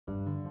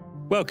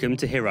Welcome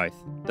to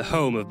Hiraeth, the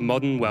home of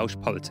modern Welsh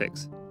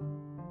politics.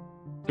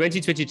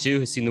 2022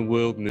 has seen the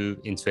world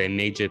move into a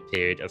major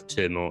period of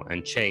turmoil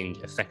and change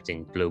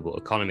affecting global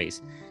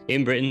economies.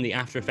 In Britain, the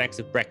after effects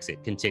of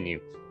Brexit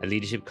continue. A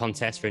leadership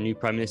contest for a new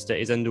Prime Minister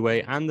is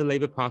underway, and the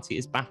Labour Party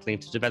is battling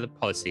to develop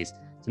policies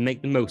to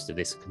make the most of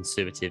this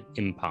Conservative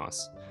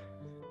impasse.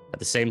 At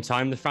the same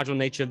time, the fragile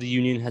nature of the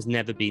Union has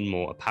never been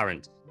more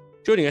apparent.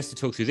 Joining us to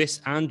talk through this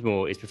and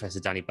more is Professor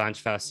Danny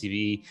Blanchflower,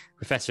 CBE,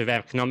 Professor of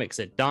Economics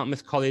at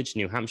Dartmouth College,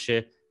 New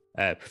Hampshire,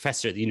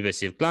 Professor at the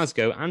University of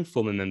Glasgow, and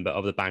former member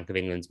of the Bank of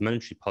England's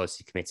Monetary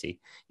Policy Committee.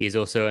 He is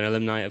also an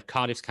alumni of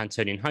Cardiff's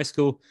Cantonian High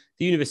School,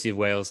 the University of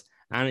Wales,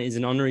 and is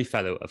an honorary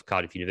fellow of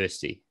Cardiff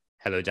University.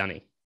 Hello,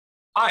 Danny.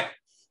 Hi,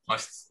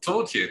 nice to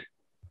talk to you.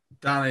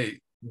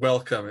 Danny,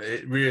 welcome.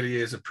 It really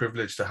is a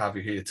privilege to have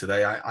you here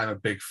today. I'm a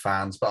big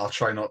fan, but I'll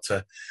try not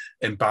to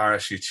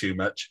embarrass you too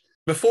much.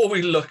 Before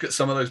we look at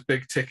some of those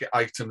big ticket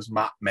items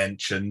Matt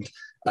mentioned,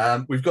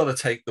 we've got to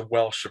take the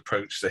Welsh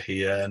approach to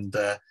here, and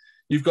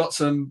you've got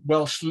some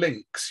Welsh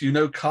links. You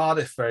know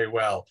Cardiff very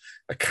well,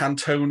 a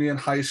Cantonian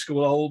high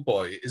school old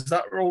boy. Is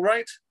that all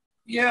right?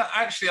 Yeah,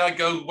 actually, I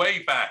go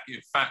way back.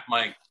 In fact,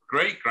 my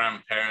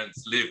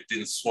great-grandparents lived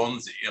in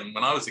Swansea, and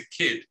when I was a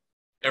kid,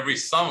 every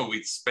summer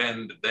we'd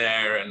spend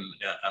there and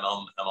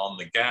on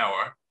the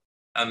Gower.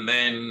 And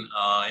then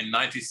in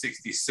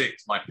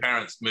 1966, my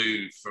parents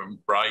moved from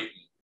Brighton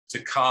to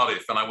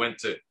Cardiff, and I went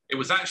to, it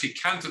was actually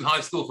Canton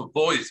High School for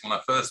boys when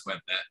I first went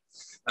there.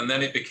 And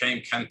then it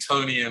became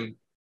Cantonian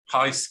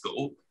High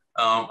School.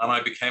 And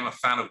I became a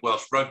fan of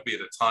Welsh rugby at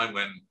a time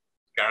when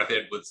Gareth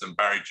Edwards and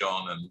Barry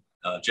John and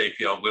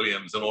JPL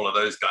Williams and all of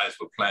those guys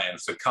were playing.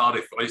 So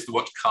Cardiff, I used to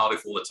watch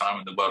Cardiff all the time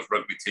in the Welsh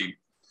rugby team.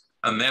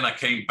 And then I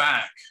came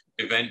back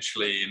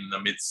eventually in the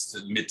mid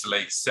to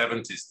late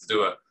 70s to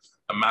do a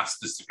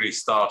master's degree,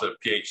 start a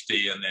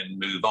PhD, and then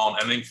move on.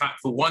 And in fact,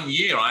 for 1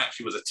 year, I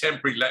actually was a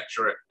temporary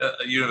lecturer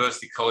at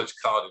University College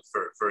Cardiff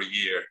for a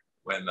year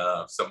when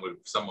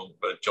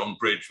John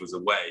Bridge was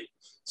away.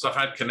 So I've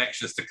had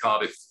connections to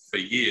Cardiff for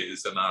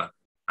years, and I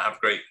have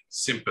great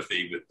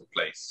sympathy with the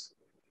place.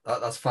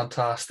 That's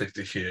fantastic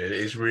to hear. It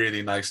is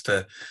really nice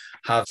to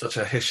have such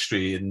a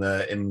history in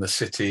the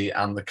city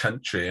and the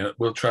country. And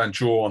we'll try and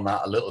draw on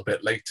that a little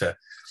bit later.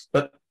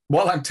 But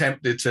while I'm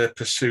tempted to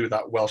pursue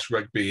that Welsh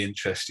rugby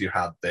interest you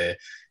had there,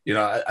 you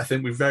know, I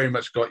think we very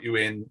much got you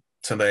in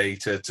today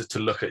to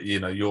look at, you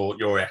know,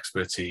 your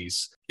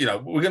expertise. You know,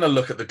 we're going to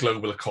look at the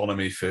global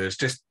economy first,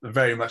 just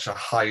very much a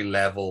high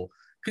level.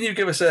 Can you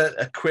give us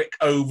a quick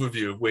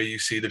overview of where you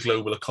see the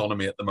global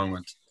economy at the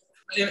moment?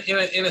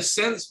 In a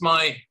sense,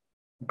 my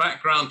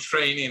background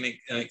training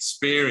and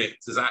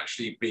experience has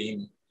actually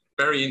been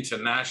very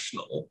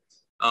international.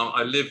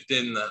 I lived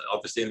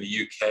obviously in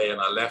the UK, and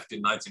I left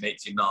in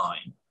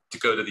 1989 to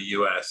go to the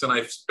US. And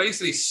I've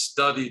basically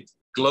studied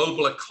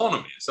global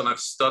economies, and I've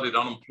studied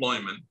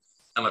unemployment,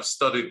 and I've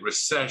studied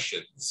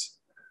recessions.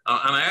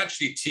 And I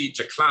actually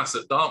teach a class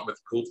at Dartmouth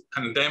called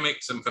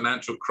Pandemics and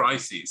Financial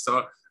Crises.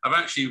 So I've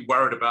actually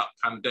worried about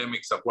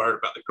pandemics, I've worried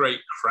about the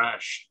Great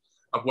Crash,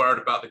 I've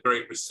worried about the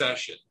Great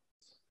Recession.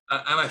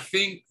 And I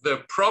think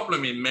the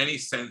problem in many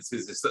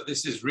senses is that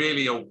this is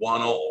really a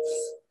one-off.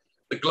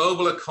 The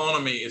global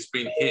economy has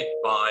been hit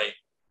by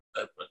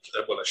a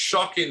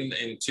shock in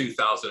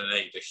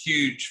 2008, a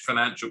huge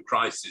financial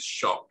crisis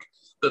shock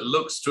that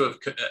looks to have,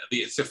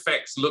 its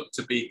effects look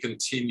to be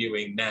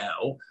continuing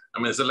now. I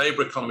mean, as a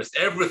Labour economist,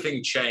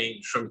 everything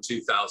changed from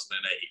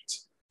 2008.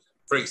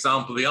 For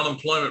example, the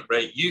unemployment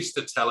rate used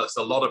to tell us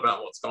a lot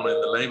about what's going on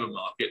in the labour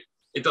market.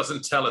 It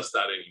doesn't tell us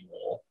that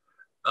anymore.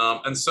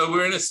 And so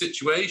we're in a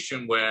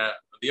situation where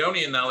the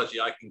only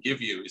analogy I can give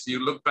you is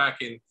you look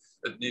back in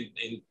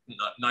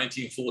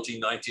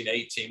 1914,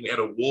 1918, we had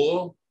a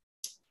war,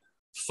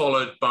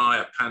 followed by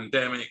a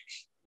pandemic,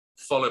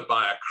 followed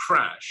by a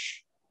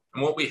crash.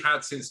 And what we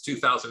had since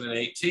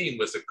 2018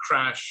 was a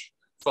crash,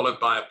 followed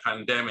by a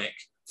pandemic,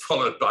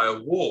 followed by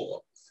a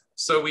war.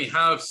 So we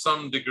have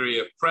some degree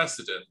of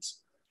precedent.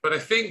 But I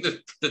think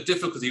that the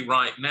difficulty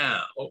right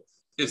now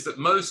is that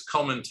most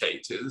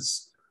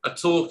commentators are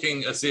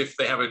talking as if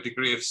they have a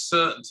degree of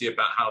certainty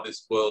about how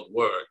this world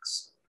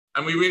works.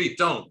 And we really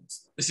don't.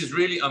 This is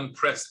really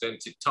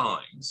unprecedented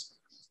times.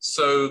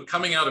 So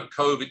coming out of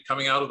COVID,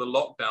 coming out of the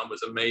lockdown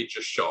was a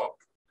major shock.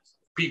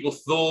 People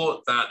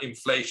thought that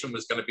inflation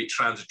was going to be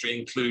transitory,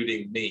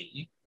 including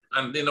me.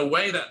 And in a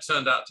way that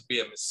turned out to be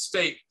a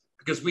mistake,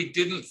 because we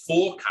didn't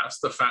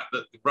forecast the fact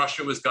that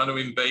Russia was going to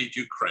invade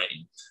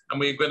Ukraine and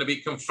we were going to be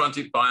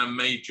confronted by a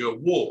major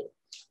war.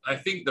 I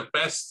think the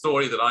best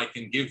story that I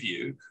can give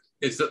you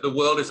is that the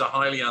world is a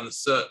highly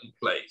uncertain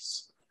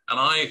place. And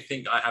I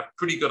think I have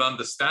pretty good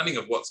understanding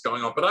of what's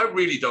going on, but I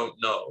really don't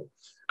know.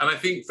 And I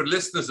think for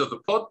listeners of the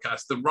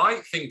podcast, the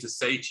right thing to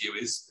say to you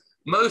is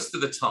most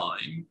of the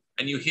time,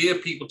 and you hear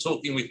people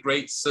talking with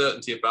great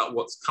certainty about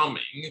what's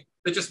coming,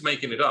 they're just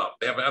making it up.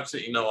 They have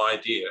absolutely no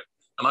idea.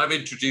 And I've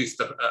introduced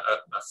a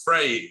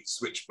phrase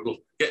which will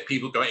get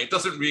people going. It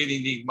doesn't really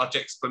need much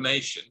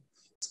explanation.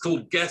 It's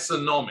called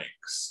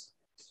guessonomics.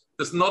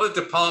 There's not a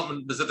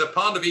department, there's a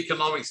department of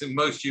economics in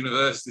most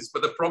universities,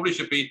 but there probably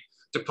should be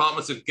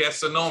departments of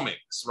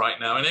guessonomics right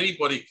now, and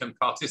anybody can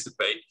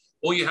participate.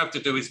 All you have to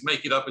do is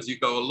make it up as you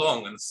go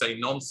along and say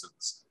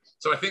nonsense.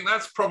 So I think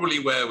that's probably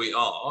where we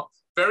are.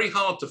 Very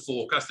hard to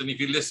forecast. And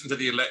if you listen to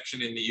the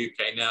election in the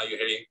UK now, you're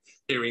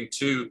hearing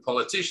two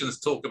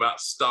politicians talk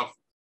about stuff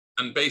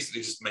and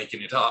basically just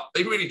making it up.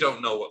 They really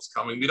don't know what's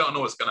coming. We don't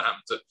know what's going to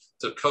happen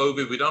to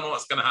COVID. We don't know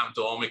what's going to happen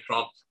to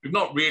Omicron. We've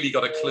not really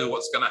got a clue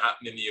what's going to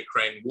happen in the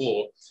Ukraine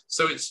war.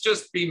 So it's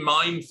just be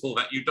mindful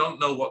that you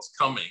don't know what's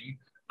coming,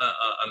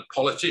 and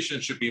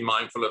politicians should be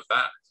mindful of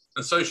that.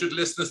 And so should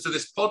listeners to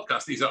this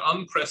podcast. These are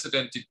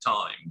unprecedented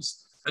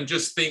times. And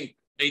just think,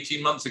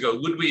 18 months ago,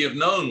 would we have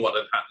known what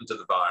had happened to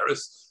the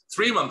virus?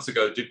 3 months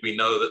ago, did we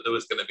know that there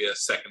was going to be a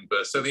second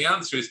burst? So the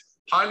answer is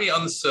highly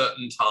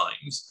uncertain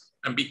times,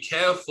 and be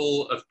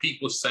careful of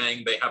people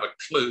saying they have a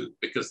clue,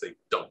 because they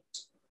don't.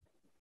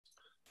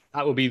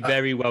 That will be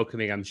very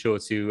welcoming, I'm sure,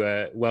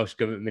 to Welsh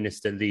Government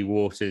Minister Lee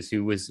Waters,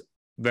 who was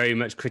very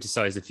much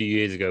criticised a few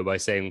years ago by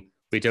saying,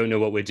 we don't know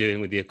what we're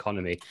doing with the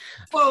economy.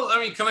 Well, I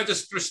mean, can I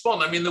just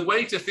respond? I mean, the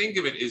way to think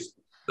of it is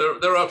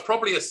there are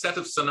probably a set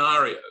of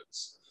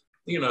scenarios,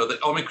 you know,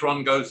 that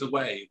Omicron goes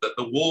away, that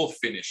the war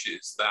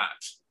finishes,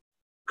 that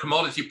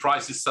commodity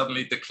prices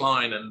suddenly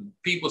decline and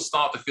people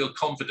start to feel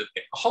confident.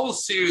 A whole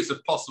series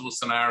of possible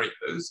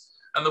scenarios.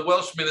 And the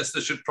Welsh minister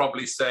should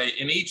probably say,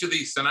 in each of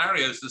these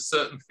scenarios, there's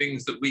certain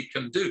things that we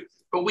can do,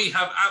 but we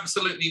have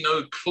absolutely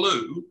no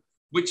clue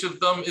which of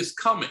them is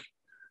coming.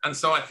 And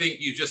so I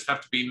think you just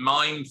have to be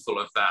mindful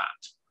of that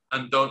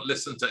and don't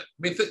listen to, I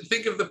mean,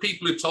 think of the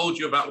people who told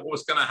you about what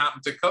was going to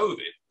happen to COVID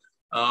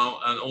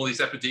and all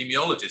these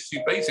epidemiologists who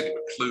basically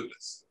were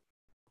clueless.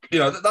 You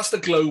know, that's the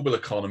global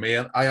economy.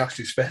 And I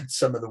actually spent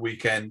some of the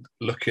weekend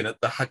looking at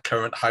the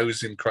current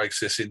housing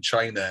crisis in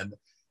China. And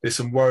there's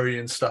some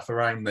worrying stuff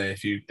around there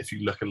if you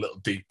look a little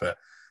deeper.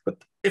 But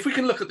if we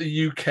can look at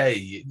the UK,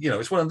 you know,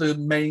 it's one of the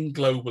main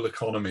global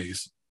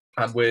economies.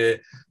 And we're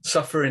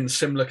suffering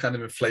similar kind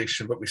of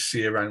inflation what we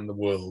see around the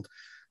world.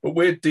 But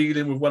we're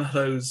dealing with one of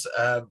those,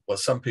 well,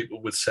 some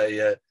people would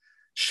say,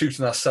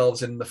 shooting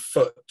ourselves in the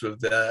foot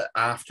with the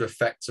after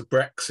effects of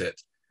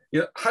Brexit.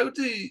 You know, how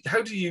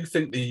do you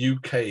think the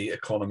UK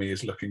economy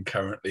is looking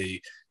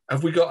currently?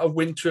 Have we got a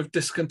winter of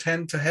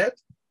discontent ahead?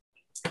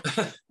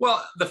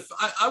 Well,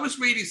 I was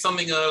reading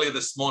something earlier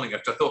this morning,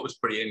 which I thought was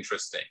pretty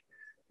interesting,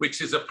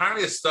 which is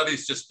apparently a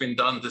study's just been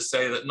done to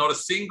say that not a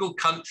single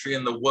country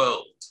in the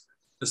world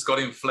has got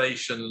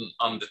inflation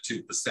under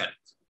 2%.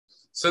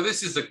 So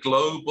this is a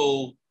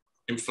global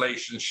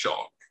inflation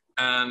shock.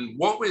 And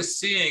what we're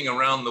seeing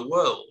around the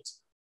world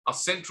are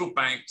central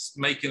banks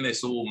making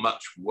this all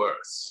much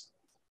worse,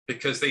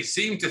 because they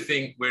seem to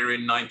think we're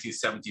in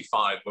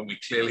 1975 when we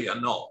clearly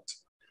are not.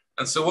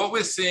 And so what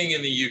we're seeing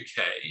in the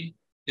UK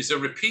is a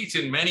repeat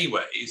in many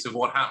ways of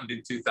what happened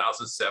in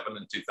 2007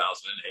 and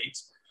 2008,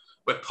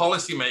 where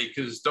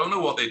policymakers don't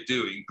know what they're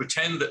doing,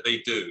 pretend that they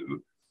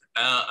do,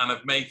 and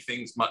have made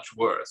things much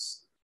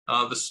worse.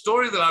 The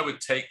story that I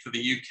would take for the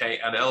UK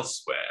and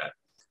elsewhere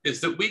is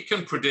that we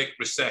can predict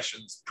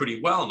recessions pretty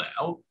well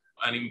now.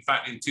 And in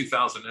fact, in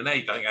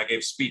 2008, I think I gave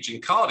a speech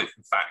in Cardiff,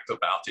 in fact,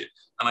 about it.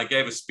 And I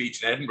gave a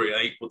speech in Edinburgh in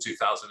April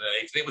 2008.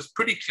 And it was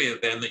pretty clear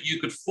then that you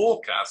could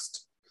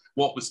forecast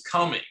what was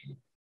coming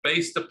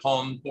based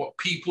upon what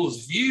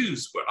people's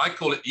views were. I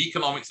call it the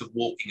economics of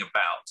walking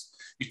about.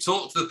 You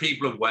talk to the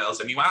people of Wales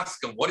and you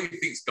ask them, what do you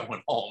think is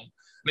going on?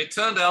 And it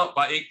turned out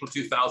by April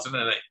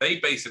 2008,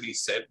 they basically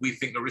said, we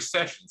think a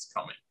recession's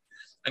coming.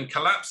 And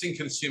collapsing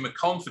consumer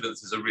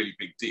confidence is a really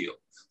big deal.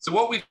 So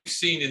what we've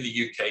seen in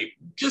the UK,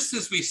 just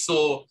as we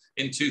saw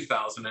in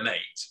 2008,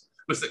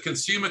 was that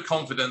consumer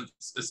confidence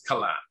has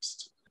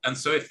collapsed. And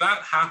so if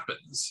that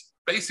happens,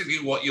 basically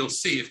what you'll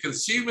see, if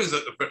consumers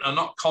are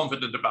not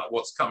confident about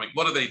what's coming,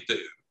 what do?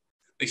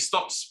 They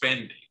stop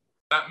spending.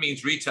 That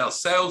means retail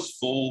sales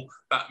fall.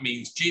 That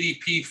means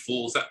GDP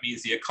falls. That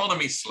means the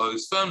economy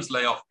slows. Firms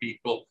lay off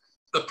people.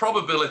 The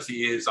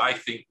probability is, I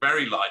think,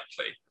 very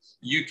likely,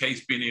 the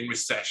UK's been in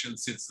recession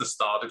since the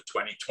start of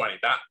 2020.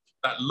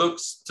 That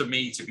looks to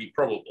me to be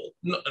probable,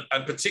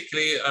 and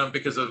particularly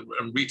because of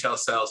retail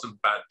sales and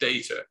bad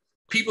data.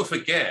 People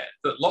forget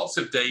that lots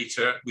of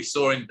data we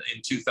saw in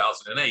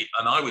 2008,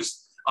 and I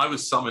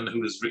was someone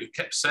who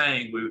kept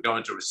saying we were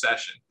going to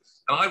recession.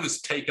 And I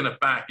was taken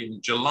aback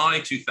in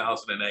July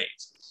 2008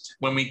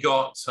 when we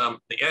got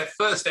the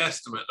first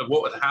estimate of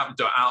what would happen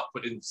to our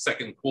output in the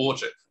second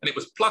quarter. And it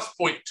was plus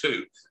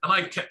 0.2. And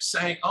I kept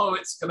saying, oh,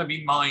 it's going to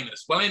be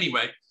minus. Well,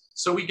 anyway,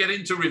 so we get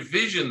into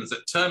revisions at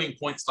turning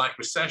points like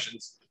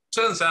recessions.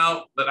 Turns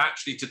out that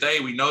actually today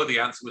we know the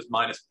answer was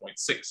minus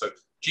 0.6. So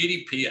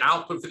GDP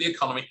output for the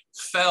economy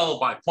fell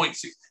by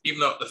 0.6, even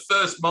though at the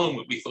first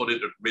moment we thought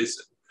it had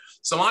risen.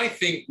 So I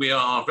think we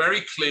are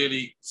very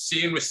clearly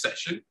seeing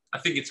recession. I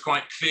think it's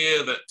quite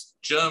clear that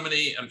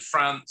Germany and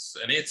France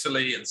and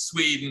Italy and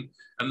Sweden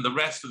and the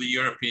rest of the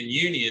European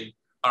Union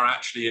are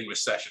actually in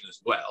recession as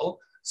well.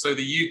 So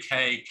the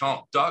UK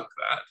can't duck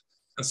that.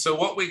 And so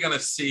what we're going to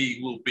see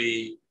will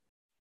be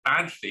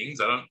bad things.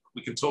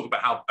 We can talk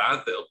about how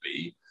bad they'll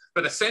be.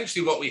 But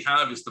essentially what we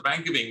have is the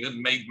Bank of England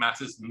made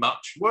matters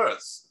much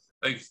worse.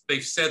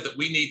 They've said that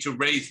we need to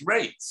raise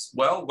rates.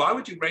 Well, why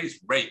would you raise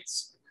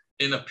rates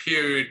in a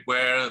period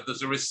where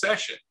there's a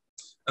recession?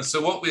 And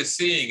so what we're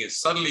seeing is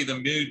suddenly the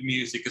mood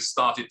music has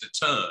started to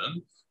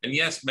turn. And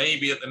yes,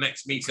 maybe at the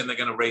next meeting they're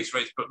going to raise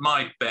rates, but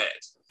my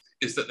bet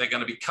is that they're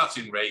going to be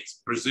cutting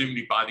rates,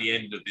 presumably by the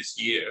end of this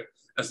year,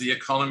 as the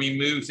economy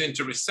moves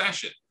into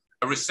recession,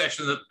 a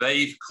recession that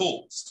they've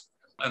caused.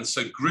 And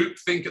so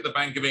groupthink at the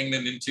Bank of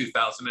England in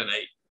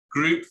 2008,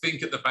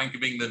 groupthink at the Bank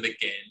of England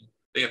again.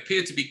 They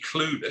appear to be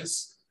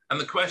clueless. And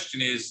the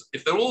question is,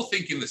 if they're all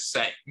thinking the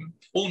same,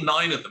 all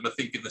 9 of them are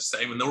thinking the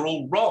same, and they're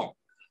all wrong.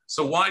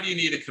 So why do you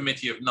need a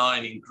committee of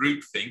 9 in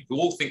groupthink who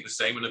all think the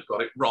same and have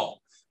got it wrong?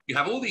 You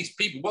have all these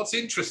people. What's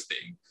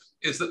interesting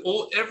is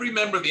that every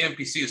member of the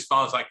MPC, as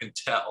far as I can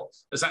tell,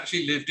 has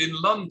actually lived in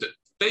London.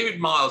 David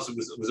Miles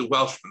was a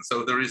Welshman,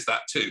 so there is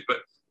that too. But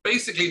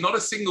basically, not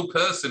a single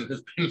person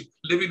has been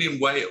living in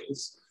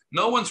Wales.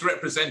 No one's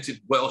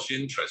represented Welsh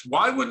interests.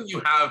 Why wouldn't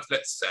you have,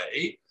 let's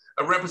say,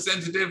 a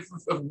representative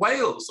of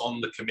Wales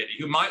on the committee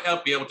who might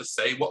be able to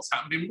say what's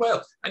happened in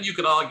Wales? And you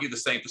could argue the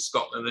same for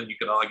Scotland, and you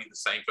could argue the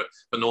same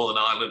for Northern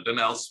Ireland and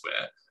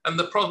elsewhere. And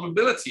the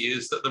probability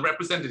is that the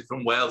representative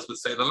from Wales would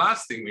say the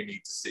last thing we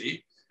need to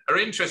see are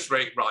interest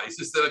rate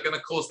rises that are going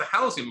to cause the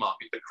housing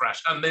market to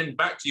crash. And then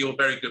back to your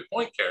very good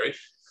point, Kerry,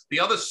 the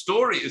other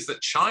story is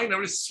that China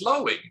is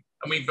slowing.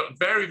 And we've got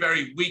very,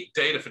 very weak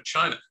data for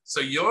China. So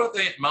you're at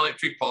the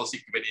Monetary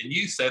Policy Committee and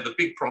you said the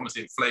big problem is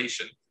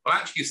inflation. Well,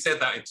 actually, you said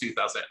that in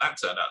 2008. That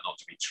turned out not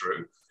to be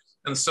true.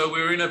 And so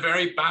we're in a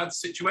very bad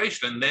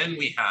situation. And then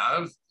we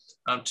have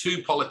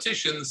 2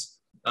 politicians,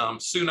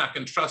 Sunak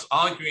and Truss,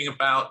 arguing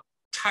about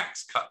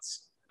tax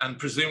cuts and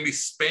presumably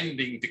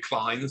spending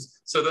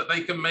declines so that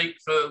they can make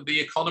the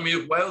economy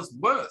of Wales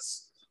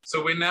worse.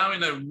 So we're now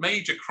in a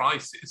major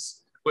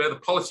crisis where the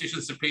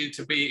politicians appear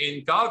to be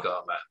in Gaga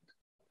land.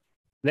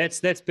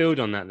 Let's build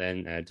on that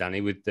then,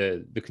 Danny, with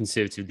the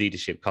Conservative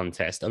leadership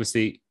contest.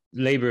 Obviously,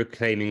 Labour are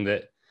claiming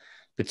that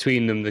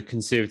between them, the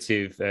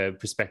Conservative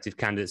prospective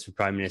candidates for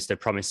Prime Minister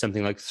promised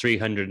something like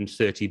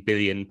 £330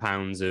 billion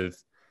of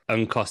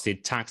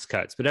uncosted tax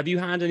cuts. But have you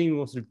had any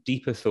more sort of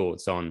deeper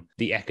thoughts on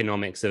the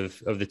economics of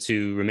the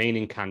 2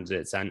 remaining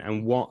candidates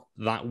and what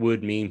that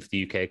would mean for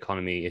the UK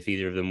economy if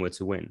either of them were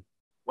to win?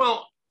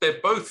 Well,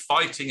 they're both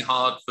fighting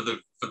hard for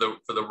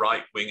the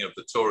right wing of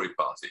the Tory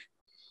party,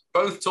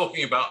 both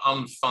talking about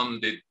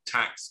unfunded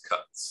tax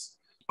cuts.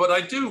 But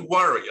I do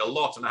worry a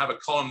lot, and I have a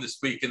column this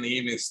week in the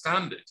Evening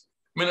Standard.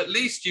 I mean, at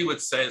least you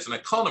would say as an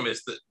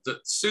economist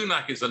that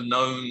Sunak is a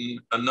known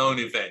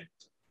event.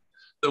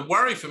 The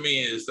worry for me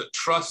is that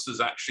Truss has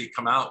actually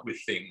come out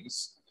with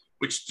things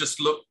which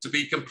just look to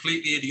be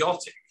completely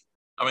idiotic.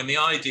 I mean, the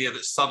idea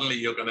that suddenly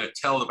you're going to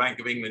tell the Bank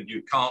of England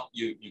you've got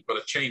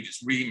to change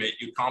its remit,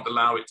 you can't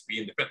allow it to be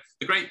independent.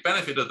 The great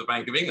benefit of the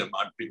Bank of England,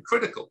 I've been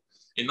critical.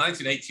 In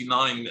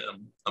 1989,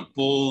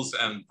 Balls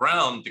and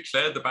Brown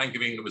declared the Bank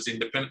of England was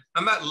independent,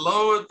 and that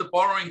lowered the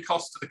borrowing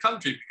cost of the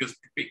country because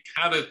it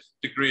had a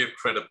degree of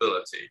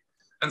credibility.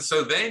 And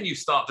so then you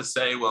start to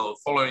say, well,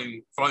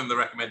 following the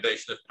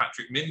recommendation of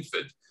Patrick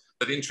Minford,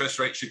 that interest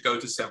rates should go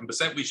to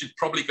 7%, we should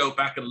probably go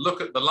back and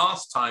look at the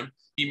last time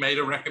he made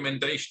a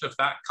recommendation of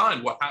that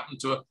kind. What happened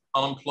to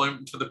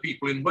unemployment for the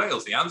people in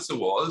Wales? The answer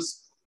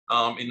was,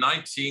 in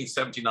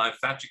 1979,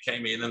 Thatcher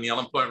came in and the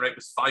unemployment rate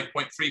was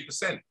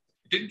 5.3%.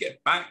 Didn't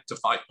get back to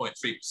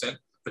 5.3%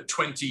 for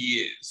 20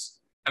 years.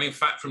 And in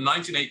fact, from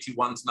 1981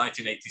 to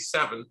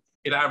 1987,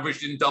 it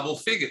averaged in double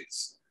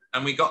figures.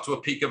 And we got to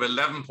a peak of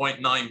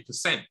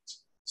 11.9%.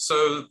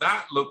 So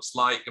that looks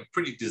like a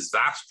pretty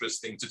disastrous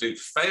thing to do.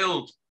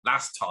 Failed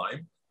last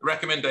time. The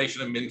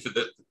recommendation of Minford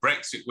that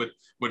Brexit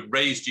would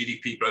raise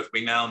GDP growth.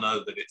 We now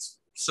know that it's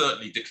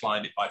certainly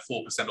declined it by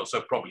 4% or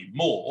so, probably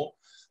more.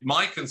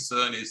 My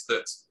concern is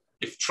that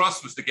if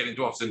Truss was to get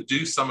into office and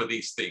do some of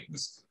these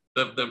things,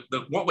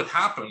 what would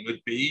happen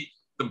would be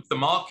the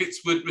markets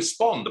would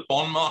respond. The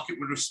bond market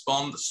would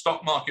respond. The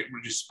stock market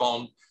would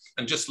respond.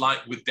 And just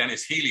like with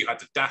Dennis Healey, who had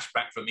to dash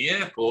back from the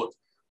airport,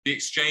 the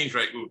exchange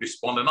rate would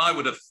respond. And I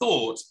would have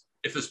thought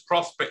if there's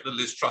prospect that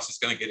Liz Truss is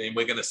going to get in,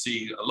 we're going to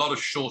see a lot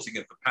of shorting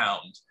of the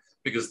pound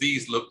because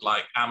these look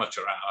like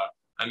amateur hour.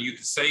 And you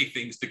can say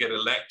things to get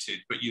elected,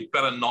 but you'd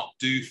better not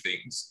do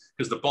things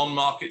because the bond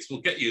markets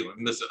will get you.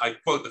 And I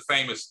quote the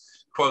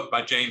famous quote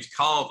by James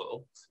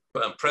Carville,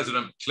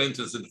 President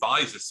Clinton's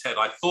advisor said,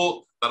 I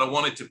thought that I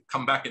wanted to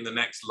come back in the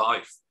next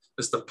life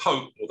as the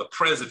Pope or the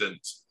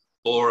President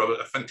or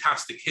a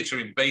fantastic hitter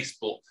in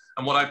baseball.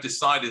 And what I've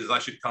decided is I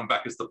should come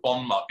back as the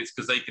bond markets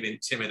because they can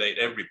intimidate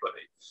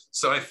everybody.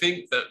 So I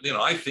think that,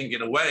 I think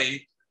in a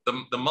way,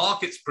 the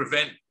markets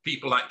prevent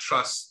people like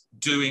Truss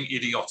doing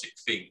idiotic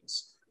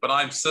things. But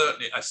I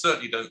certainly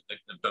don't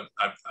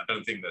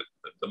think that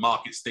the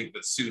markets think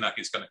that Sunak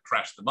is going to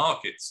crash the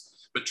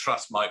markets. but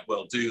trusts might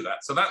well do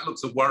that. So that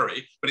looks a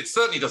worry, but it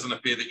certainly doesn't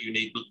appear that you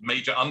need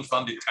major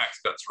unfunded tax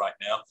cuts right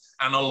now,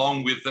 and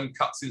along with them,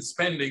 cuts in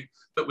spending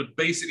that would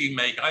basically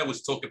make, I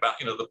always talk about,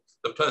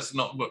 the person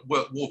not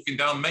walking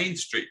down Main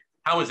Street.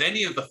 How is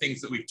any of the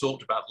things that we've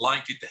talked about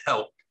likely to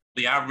help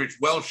the average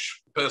Welsh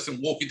person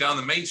walking down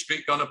the Main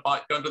Street going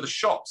to the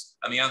shops?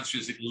 And the answer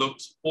is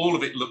all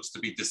of it looks to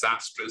be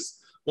disastrous.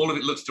 All of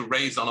it looks to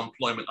raise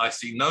unemployment. I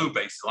see no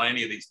basis on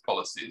any of these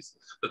policies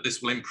that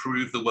this will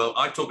improve the world.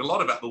 I talk a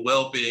lot about the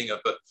well-being of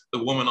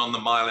the woman on the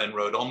Mile End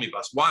Road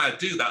omnibus. Why I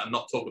do that and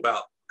not talk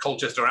about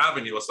Colchester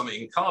Avenue or something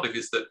in Cardiff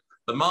is that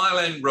the Mile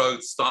End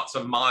Road starts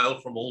a mile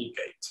from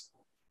Aldgate.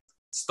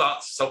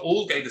 So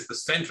Aldgate is the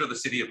centre of the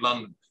City of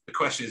London. The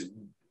question is,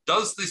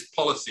 does this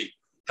policy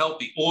help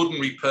the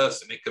ordinary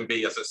person? It can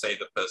be, as I say,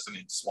 the person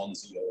in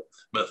Swansea or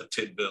Merthyr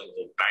Tydfil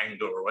or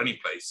Bangor or any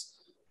place.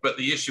 But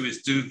the issue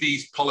is, do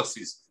these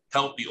policies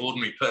help the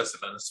ordinary person?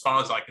 And as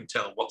far as I can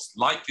tell, what's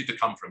likely to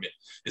come from it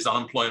is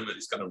unemployment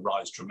is going to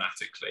rise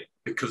dramatically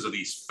because of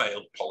these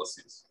failed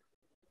policies.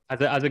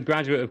 As a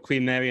graduate of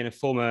Queen Mary and a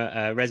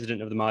former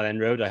resident of the Mile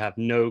End Road, I have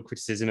no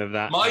criticism of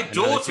that. My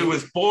daughter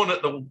was born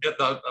at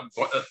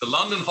the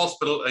London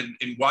Hospital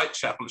in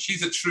Whitechapel.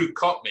 She's a true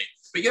Cockney.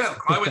 But yeah,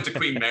 I went to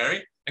Queen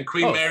Mary, and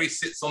Queen Mary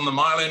sits on the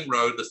Mile End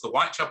Road. There's the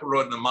Whitechapel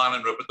Road and the Mile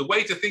End Road. But the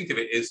way to think of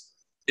it is,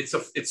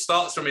 it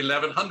starts from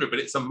 1100, but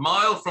it's a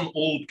mile from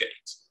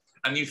Aldgate.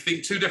 And you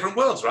think two different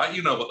worlds, right?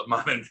 You know what the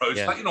Mile End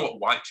Road's like, you know what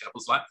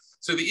Whitechapel's like.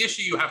 So the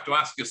issue you have to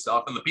ask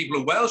yourself, and the people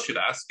of Wales should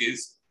ask,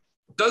 is,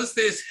 does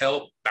this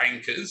help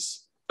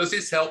bankers? Does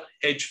this help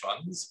hedge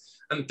funds?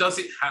 And does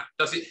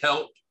it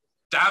help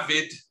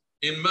David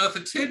in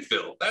Merthyr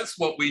Tydfil? That's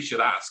what we should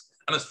ask.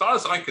 And as far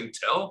as I can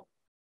tell,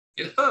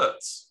 it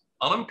hurts.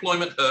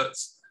 Unemployment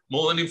hurts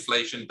more than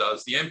inflation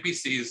does. The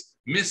MPC has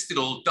missed it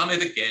all, done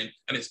it again,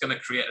 and it's going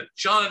to create a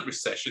giant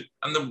recession.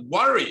 And the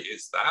worry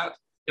is that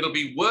it'll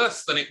be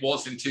worse than it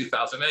was in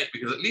 2008,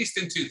 because at least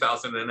in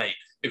 2008,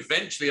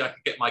 eventually I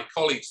could get my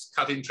colleagues to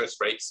cut interest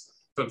rates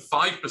from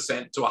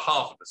 5% to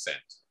 0.5%.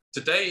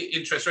 Today,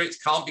 interest rates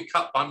can't be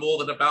cut by more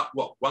than about,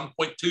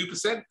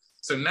 1.2%?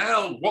 So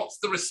now what's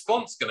the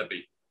response going to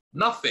be?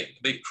 Nothing.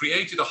 They've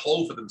created a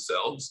hole for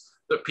themselves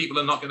that people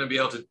are not going to be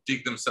able to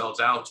dig themselves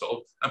out of.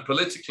 And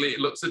politically, it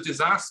looks a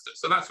disaster.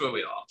 So that's where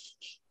we are.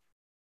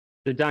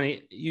 So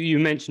Danny, you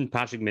mentioned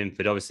Patrick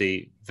Minford.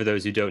 Obviously, for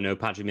those who don't know,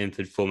 Patrick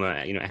Minford, former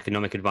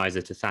economic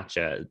advisor to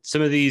Thatcher.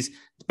 Some of these,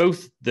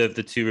 both the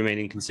two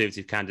remaining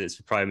Conservative candidates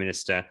for Prime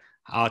Minister,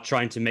 are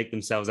trying to make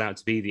themselves out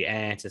to be the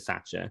heir to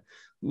Thatcher.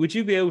 Would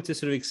you be able to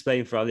sort of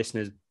explain for our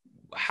listeners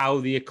how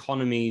the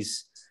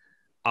economies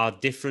are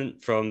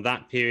different from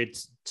that period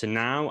to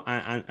now,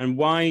 and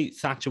why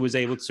Thatcher was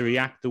able to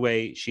react the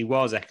way she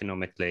was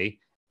economically,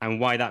 and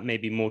why that may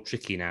be more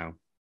tricky now?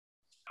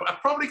 I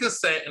probably could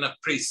say it in a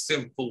pretty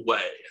simple way,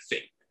 I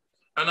think.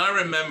 And I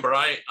remember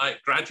I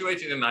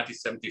graduated in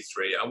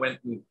 1973. I went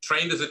and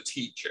trained as a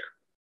teacher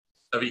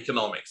of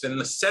economics. In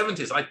the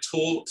 70s, I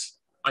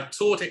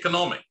taught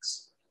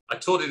economics. I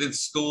taught it in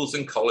schools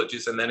and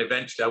colleges, and then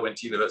eventually I went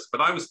to university.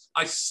 But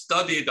I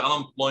studied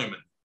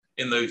unemployment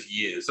in those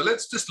years. So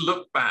let's just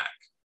look back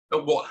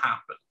at what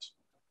happened.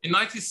 In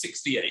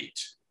 1968,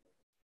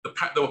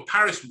 there were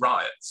Paris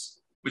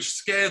riots, which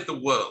scared the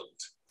world.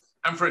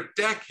 And for a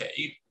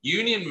decade,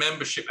 union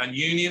membership and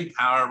union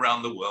power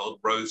around the world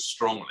rose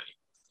strongly,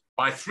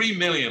 by 3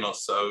 million or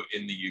so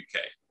in the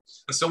UK.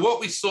 And so what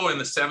we saw in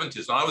the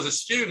 70s, when I was a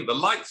student, the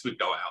lights would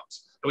go out,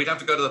 and we'd have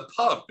to go to the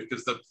pub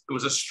because there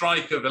was a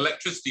strike of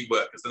electricity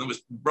workers, and there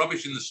was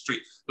rubbish in the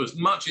street. There was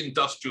much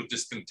industrial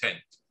discontent.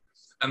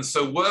 And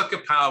so worker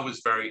power was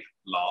very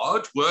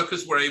large.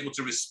 Workers were able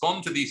to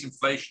respond to these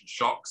inflation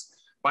shocks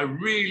by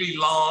really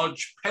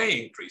large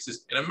pay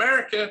increases. In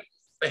America,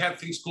 they had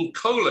things called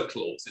COLA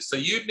clauses. So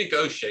you'd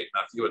negotiate,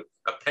 Matthew,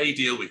 a pay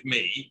deal with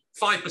me,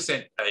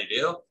 5% pay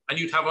deal, and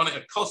you'd have on it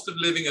a cost of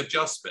living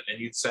adjustment. And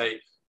you'd say,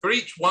 for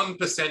each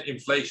 1%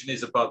 inflation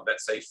is above,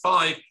 let's say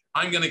 5,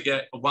 I'm going to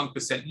get a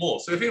 1% more.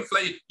 So if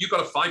you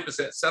got a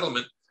 5%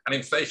 settlement and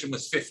inflation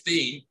was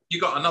 15,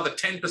 you got another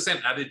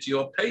 10% added to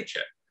your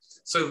paycheck.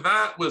 So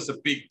that was a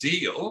big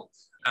deal.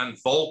 And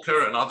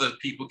Volcker and other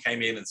people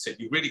came in and said,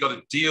 you really got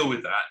to deal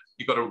with that.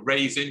 You've got to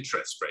raise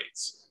interest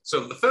rates.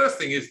 So the first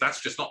thing is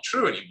that's just not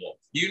true anymore.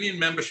 Union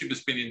membership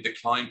has been in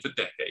decline for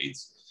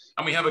decades,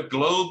 and we have a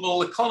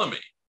global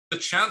economy. The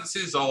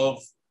chances,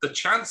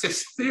 try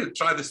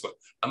this one,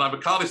 and I'm a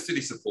Cardiff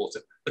City supporter,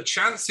 the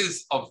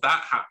chances of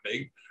that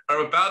happening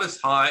are about as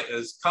high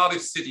as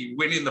Cardiff City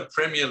winning the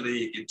Premier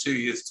League in 2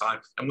 years' time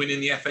and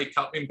winning the FA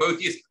Cup in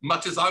both years,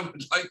 much as I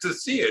would like to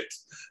see it.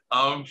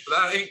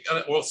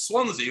 Or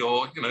Swansea,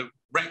 or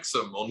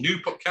Wrexham, or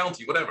Newport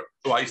County, whatever,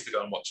 who I used to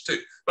go and watch too.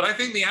 But I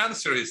think the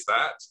answer is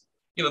that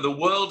the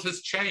world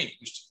has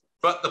changed,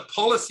 but the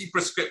policy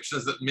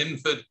prescriptions that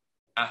Minford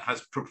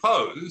has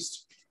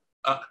proposed,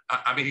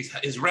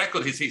 his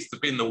record is he's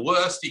been the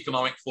worst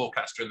economic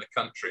forecaster in the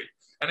country,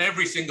 and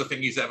every single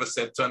thing he's ever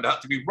said turned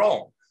out to be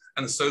wrong.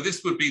 And so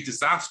this would be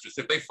disastrous.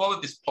 If they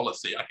followed this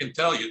policy, I can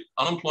tell you,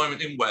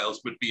 unemployment in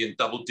Wales would be in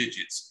double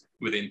digits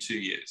within 2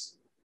 years.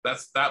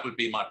 That would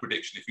be my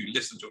prediction if you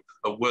listen to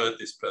a word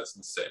this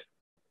person said.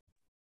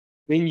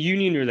 I mean,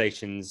 union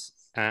relations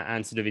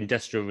and sort of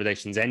industrial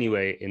relations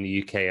anyway in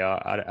the UK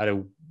are at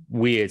a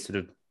weird sort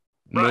of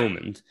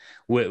moment,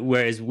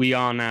 whereas we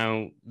are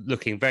now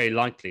looking very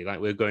likely like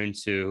we're going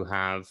to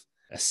have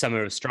a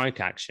summer of strike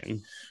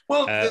action.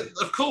 Well,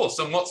 of course,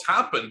 and what's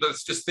happened,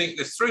 let's just think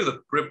this through.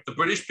 The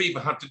British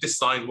people have to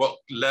decide what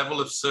level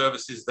of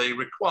services they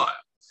require.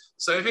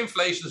 So if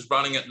inflation is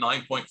running at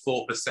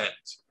 9.4%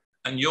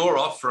 and you're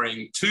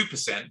offering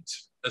 2%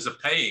 as a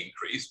pay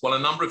increase, well, a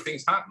number of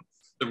things happen.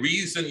 The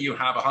reason you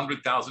have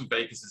 100,000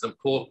 vacancies and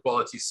poor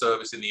quality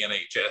service in the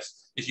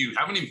NHS is you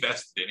haven't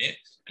invested in it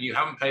and you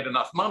haven't paid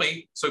enough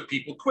money, so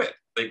people quit.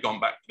 They've gone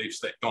back, they've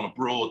gone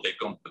abroad, they've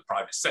gone to the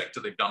private sector,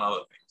 they've done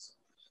other things.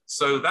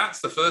 So that's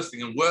the first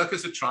thing, and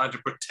workers are trying to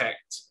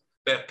protect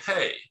their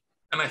pay.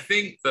 And I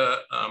think that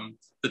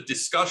the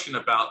discussion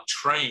about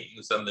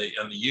trains and the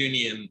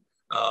union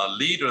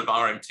leader of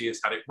RMT has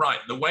had it right.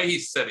 And the way he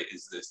said it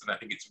is this, and I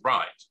think it's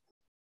right.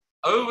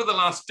 Over the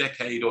last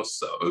decade or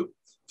so,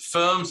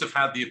 firms have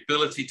had the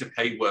ability to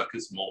pay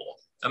workers more,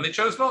 and they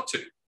chose not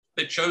to.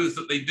 They chose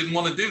that they didn't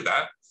want to do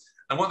that.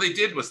 And what they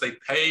did was they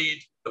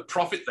paid the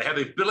profit. They had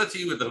the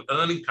ability with the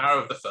earning power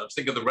of the firms.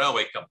 Think of the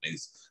railway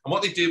companies. And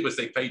what they did was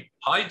they paid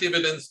high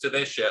dividends to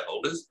their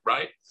shareholders,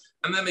 right?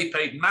 And then they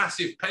paid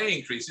massive pay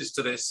increases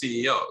to their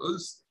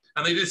CEOs,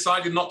 and they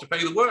decided not to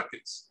pay the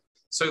workers.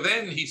 So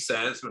then he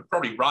says, and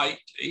probably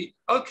rightly,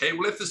 okay,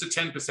 well, if there's a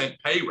 10%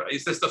 pay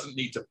raise, this doesn't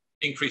need to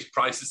increase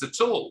prices at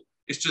all.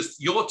 It's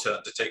just your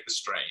turn to take the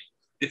strain.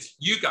 It's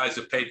you guys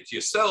have paid it to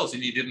yourselves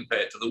and you didn't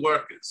pay it to the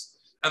workers.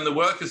 And the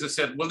workers have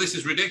said, well, this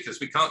is ridiculous.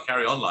 We can't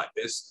carry on like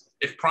this.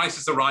 If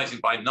prices are rising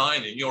by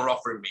 9 and you're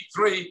offering me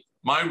 3,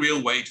 my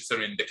real wages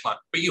are in decline.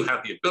 But you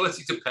have the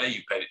ability to pay.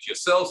 You paid it to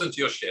yourselves and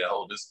to your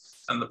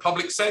shareholders. And the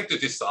public sector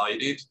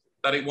decided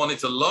that it wanted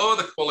to lower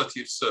the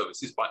quality of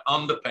services by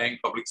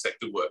underpaying public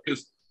sector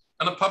workers.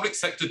 And a public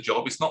sector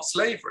job is not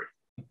slavery.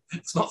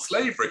 It's not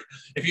slavery.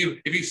 If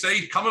you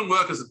say, come and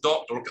work as a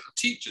doctor or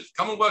teachers,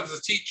 come and work as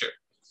a teacher,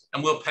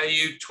 and we'll pay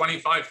you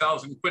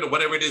 25,000 quid or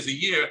whatever it is a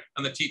year,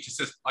 and the teacher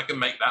says, I can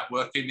make that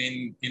work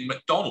in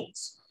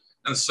McDonald's.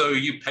 And so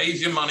you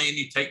pays your money and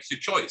you take your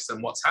choice.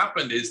 And what's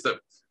happened is that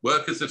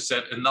workers have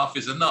said, enough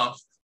is enough.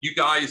 You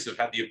guys have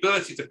had the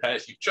ability to pay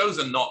us. You've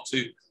chosen not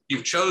to.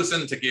 You've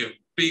chosen to give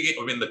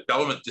the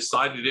government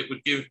decided it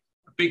would give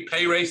a big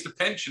pay raise to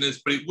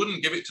pensioners, but it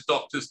wouldn't give it to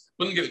doctors,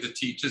 wouldn't give it to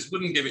teachers,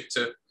 wouldn't give it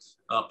to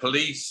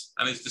police,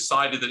 and it's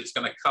decided that it's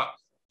going to cut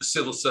the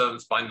civil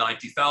servants by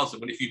 90,000.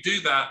 But if you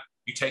do that,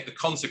 you take the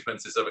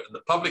consequences of it. And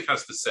the public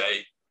has to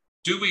say,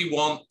 do we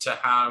want to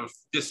have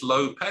this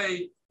low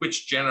pay,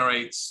 which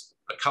generates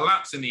a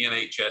collapse in the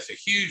NHS, a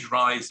huge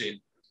rise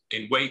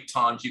in wait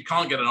times, you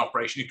can't get an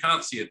operation, you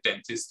can't see a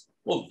dentist?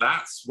 Well,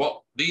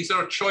 these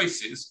are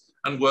choices,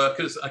 and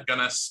workers are going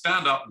to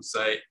stand up and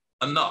say,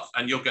 enough.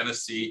 And you're going to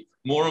see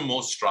more and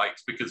more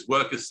strikes because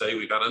workers say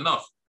we've had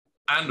enough,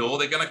 or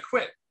they're going to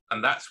quit.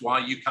 And that's why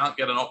you can't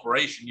get an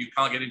operation, you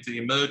can't get into the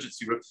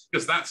emergency room,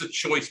 because that's a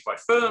choice by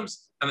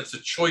firms and it's a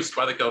choice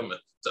by the government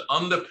to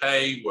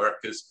underpay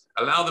workers,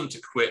 allow them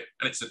to quit.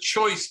 And it's a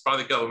choice by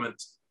the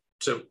government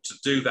to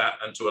do that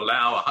and to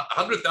allow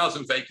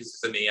 100,000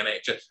 vacancies in the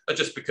NHS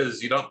just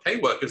because you don't pay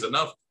workers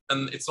enough,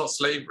 and it's not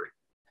slavery.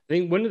 I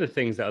think one of the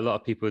things that a lot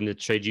of people in the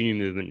trade union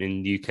movement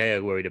in the UK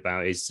are worried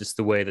about is just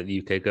the way that the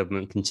UK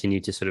government continue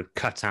to sort of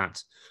cut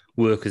at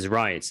workers'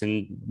 rights.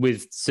 And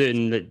with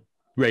certain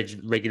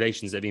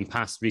regulations that have been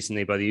passed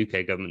recently by the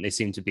UK government, they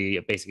seem to be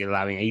basically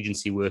allowing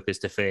agency workers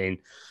to feign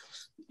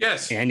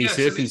any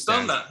circumstance. It's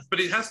done that, but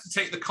it has to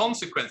take the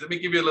consequence. Let me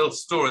give you a little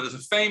story. There's a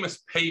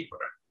famous paper,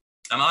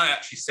 and I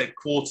actually said,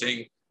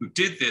 quoting who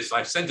did this,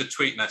 I sent a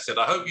tweet and I said,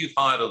 I hope you've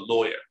hired a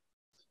lawyer,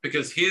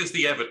 because here's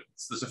the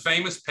evidence. There's a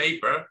famous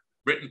paper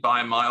written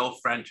by my old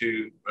friend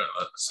who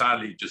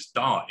sadly just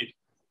died,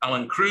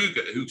 Alan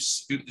Kruger,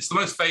 who's it's the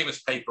most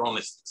famous paper on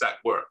this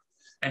exact work.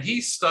 And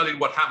he studied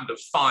what happened at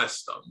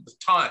Firestone, the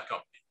tyre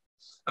company.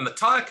 And the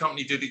tyre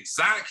company did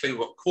exactly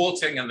what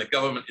Quarting and the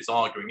government is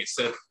arguing. It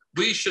said,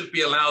 we should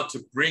be allowed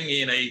to bring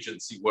in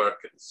agency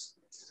workers.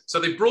 So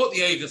they brought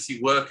the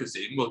agency workers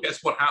in. Well,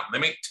 guess what happened?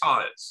 They make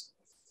tyres.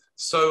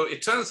 So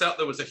it turns out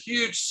there was a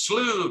huge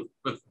slew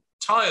of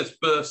tyres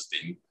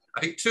bursting.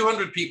 I think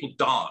 200 people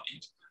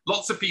died.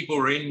 Lots of people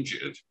were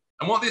injured.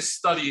 And what this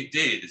study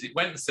did is it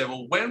went and said,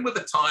 well, when were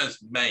the tyres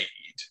made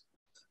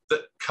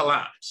that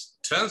collapsed?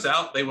 Turns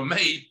out they were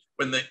made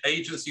when the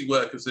agency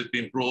workers had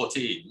been brought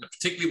in,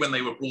 particularly when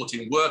they were brought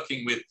in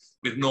working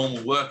with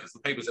normal workers. The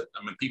papers,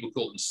 people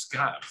called them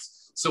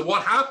scabs. So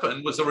what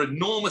happened was there were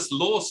enormous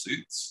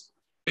lawsuits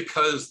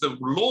because the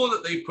law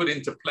that they put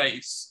into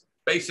place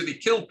basically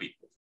killed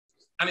people.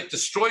 And it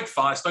destroyed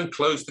Firestone,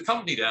 closed the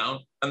company down.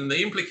 And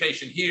the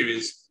implication here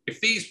is,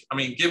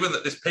 given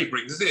that this paper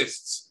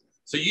exists,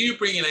 so you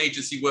bring in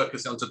agency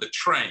workers onto the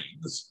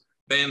trains,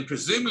 then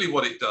presumably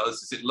what it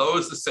does is it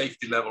lowers the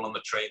safety level on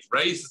the trains,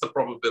 raises the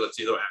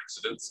probability of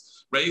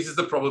accidents, raises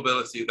the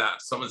probability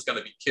that someone's going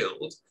to be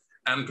killed.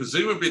 And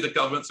presumably the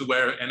government's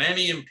aware, and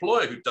any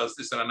employer who does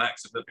this in an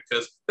accident,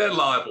 because they're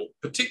liable,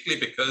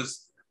 particularly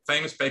because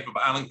famous paper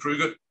by Alan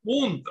Kruger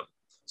warned them.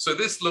 So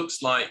this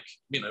looks like,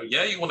 you know,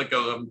 yeah, you want to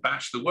go and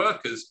bash the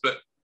workers, but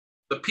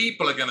the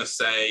people are going to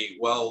say,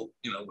 well,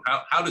 you know,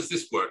 how does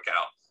this work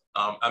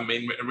out? I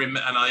mean, and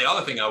the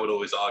other thing I would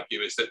always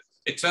argue is that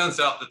it turns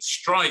out that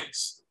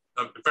strikes,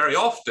 very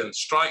often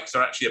strikes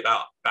are actually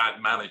about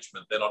bad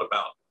management. They're not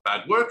about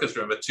bad workers.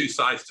 Remember, two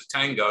sides to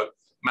tango.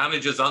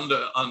 Managers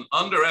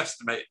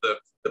underestimate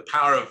the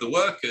power of the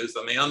workers,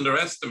 and they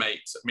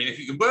underestimate. I mean, if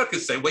you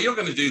workers say, well, you're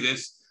going to do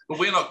this, but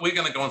we're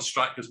going to go on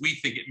strike because we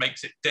think it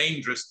makes it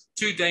dangerous,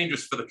 too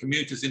dangerous for the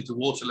commuters into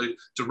Waterloo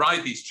to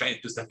ride these trains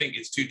because they think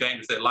it's too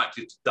dangerous, they're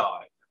likely to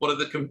die. What is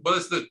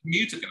the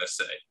commuter going to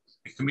say?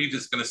 The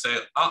commuter's going to say,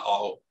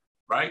 uh-oh,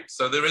 right?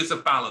 So there is a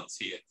balance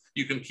here.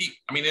 You can keep,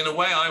 I mean, in a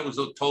way, I was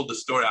told the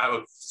story. I have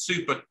a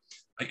super,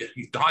 I guess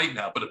he died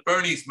now, but a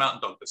Bernese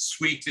mountain dog, the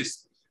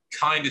sweetest,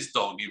 kindest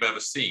dog you've ever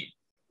seen.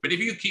 But if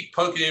you keep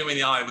poking him in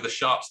the eye with a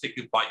sharp stick,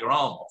 he'll bite your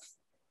arm off.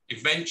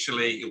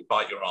 Eventually, he'll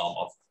bite your arm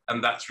off.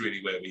 And that's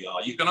really where we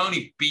are. You can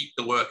only beat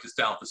the workers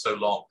down for so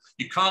long.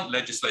 You can't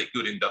legislate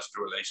good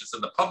industrial relations.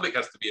 And the public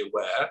has to be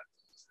aware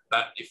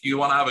that if you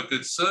want to have a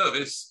good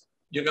service,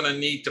 you're going to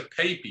need to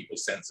pay people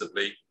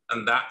sensibly.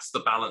 And that's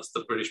the balance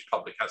the British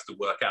public has to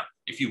work out.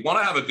 If you want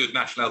to have a good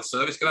national health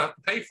service, you're going to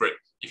have to pay for it.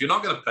 If you're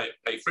not going to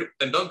pay for it,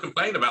 then don't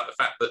complain about the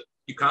fact that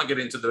you can't get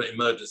into the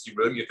emergency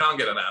room, you can't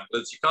get an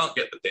ambulance, you can't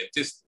get the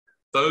dentist.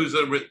 Those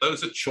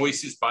are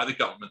choices by the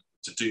government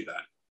to do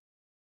that.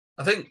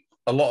 I think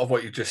a lot of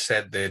what you just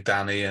said there,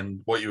 Danny,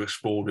 and what you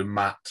explored with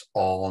Matt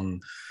on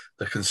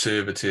the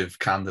Conservative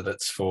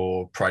candidates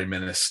for Prime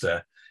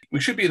Minister, we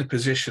should be in a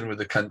position with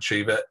the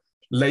country that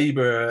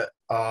Labour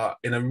are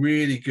in a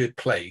really good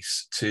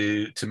place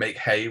to make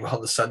hay while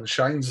the sun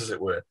shines, as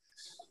it were.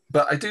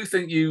 But I do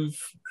think you've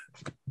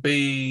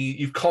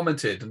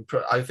commented, and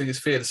I think it's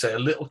fair to say, a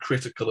little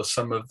critical of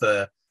some of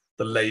the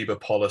Labour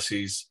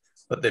policies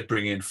that they're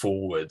bringing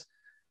forward.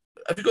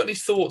 Have you got any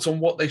thoughts on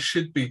what they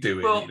should be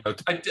doing? Well,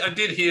 I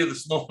did hear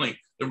this morning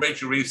that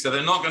Rachel Reeves said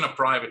they're not going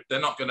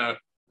to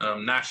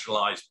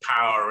nationalise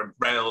power and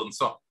rail and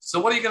so on.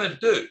 So what are you going to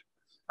do?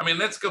 I mean,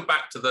 let's go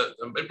back to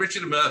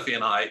Richard Murphy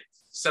and I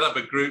set up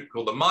a group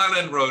called the Mile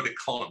End Road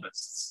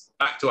Economists,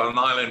 back to our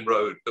Mile End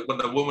Road, but with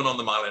the woman on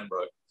the Mile End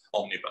Road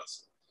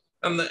omnibus.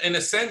 And in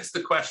a sense,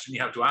 the question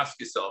you have to ask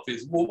yourself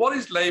is, well, what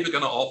is Labour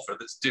going to offer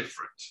that's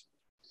different?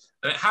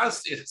 And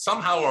it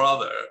somehow or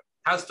other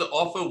has to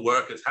offer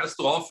workers, has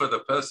to offer the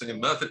person in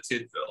Merthyr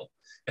Tydfil,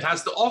 it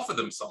has to offer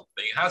them something.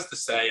 It has to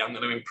say, I'm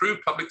going to improve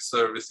public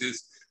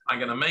services, I'm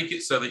going to make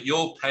it so that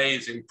your pay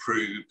is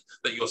improved,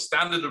 that your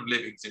standard of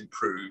living is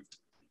improved,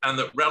 and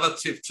that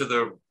relative to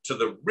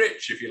the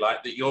rich, if you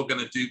like, that you're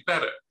going to do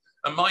better.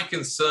 And my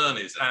concern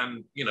is,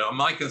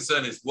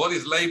 what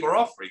is Labour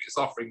offering? It's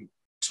offering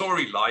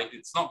Tory light.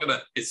 It's not going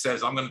to, it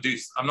says, I'm not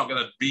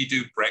going to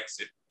redo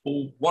Brexit.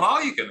 Well, what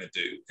are you going to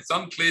do? It's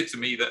unclear to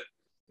me that,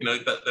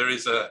 that there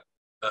is a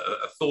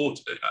thought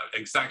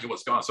exactly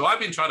what's going on. So I've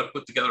been trying to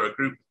put together a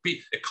group of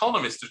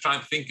economists to try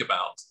and think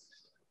about,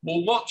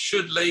 well, what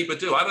should Labour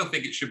do? I don't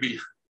think it should be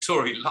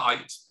Tory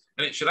light,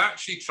 and it should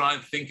actually try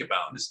and think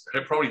about, and this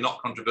is probably not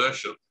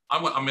controversial. I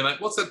mean, like,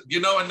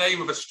 a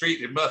name of a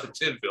street in Merthyr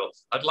Tydfil?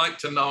 I'd like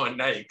to know a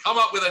name. Come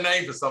up with a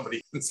name for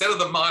somebody. Instead of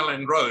the Mile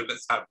End Road,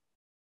 let's have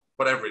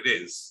whatever it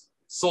is,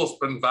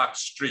 Saucepanbach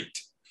Street,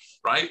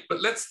 right?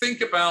 But let's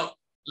think about,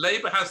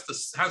 Labour has to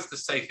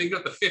say, think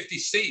of the 50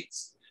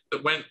 seats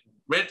that went,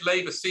 red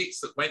Labour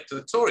seats that went to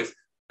the Tories.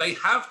 They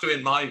have to,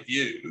 in my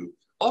view,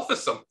 offer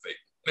something.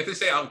 And if they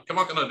say, I'm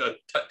not going to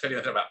tell you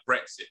anything about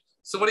Brexit.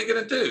 So what are you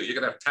going to do? You're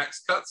going to have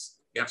tax cuts?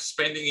 You have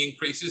spending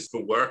increases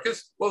for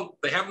workers? Well,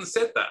 they haven't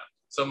said that.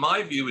 So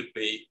my view would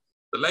be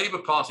the Labour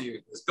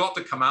Party has got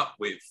to come up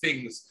with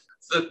things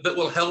that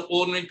will help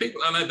ordinary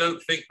people. And I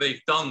don't think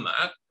they've done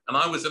that. And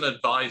I was an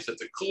advisor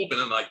to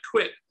Corbyn and I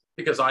quit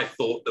because I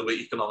thought the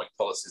economic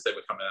policies they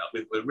were coming out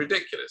with were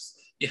ridiculous.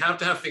 You have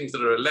to have things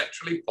that are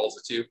electorally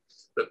positive,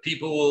 that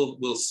people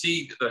will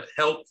see that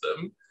help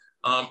them.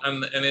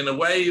 And in a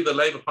way, the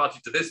Labour Party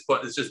to this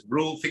point has just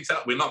ruled things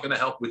out. We're not going to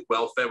help with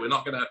welfare. We're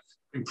not going to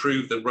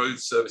improve the road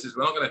services.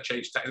 We're not going to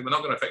change taxes. We're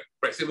not going to affect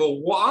Brexit. Well,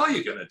 what are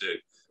you going to do?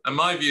 And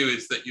my view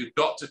is that you've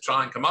got to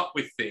try and come up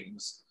with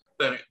things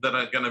that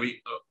are going to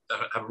be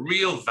have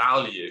real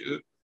value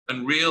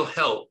and real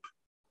help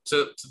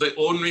to the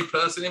ordinary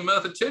person in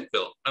Merthyr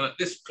Tydfil. And at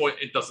this point,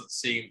 it doesn't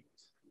seem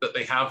that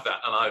they have that.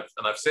 And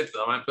I've said to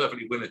them, I'm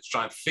perfectly willing to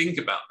try and think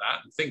about that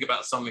and think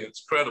about something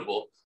that's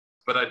credible.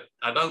 But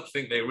I don't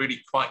think they really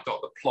quite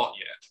got the plot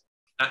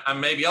yet.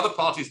 And maybe other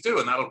parties do,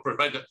 and that'll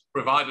provide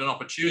an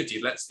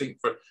opportunity. Let's think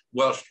for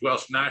Welsh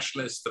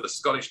nationalists, for the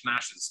Scottish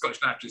nationalists. The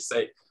Scottish nationalists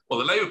say, well,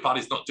 the Labour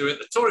Party's not doing it,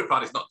 the Tory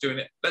Party's not doing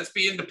it, let's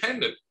be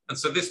independent. And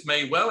so this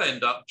may well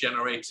end up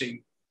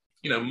generating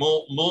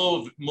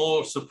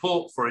more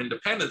support for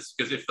independence,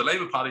 because if the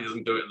Labour Party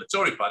doesn't do it and the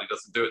Tory Party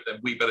doesn't do it, then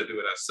we better do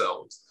it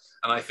ourselves.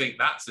 And I think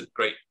that's a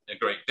great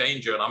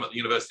danger. And I'm at the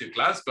University of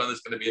Glasgow, and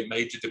there's going to be a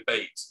major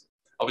debate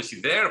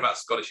obviously they're about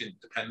Scottish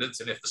independence,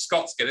 and if the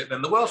Scots get it,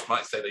 then the Welsh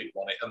might say they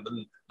want it, and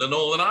then the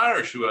Northern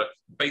Irish, who are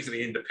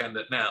basically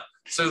independent now.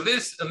 So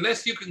this,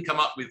 unless you can come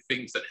up with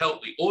things that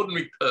help the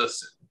ordinary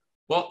person,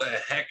 what the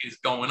heck is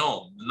going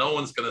on? No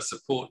one's going to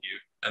support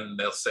you, and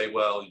they'll say,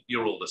 well,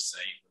 you're all the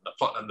same,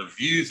 and the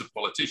views of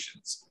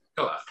politicians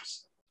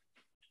collapse.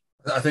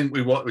 I think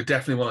we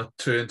definitely want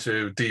to turn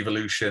to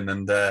devolution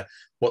and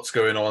what's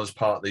going on as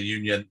part of the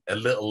union a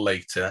little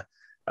later.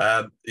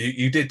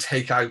 You did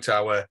take out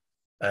our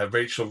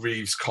Rachel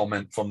Reeves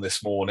comment from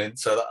this morning,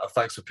 so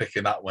thanks for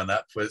picking that one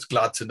up. It's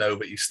glad to know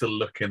that you're still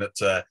looking at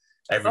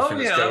everything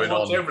that's going on.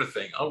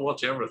 I'll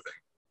watch everything.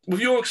 With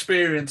your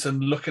experience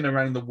and looking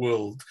around the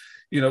world,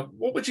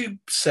 what would you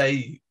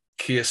say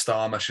Keir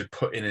Starmer should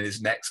put in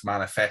his next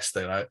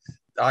manifesto?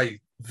 I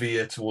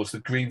veer towards the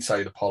Green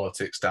side of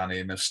politics, Danny,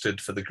 and have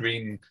stood for the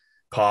Green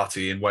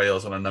Party in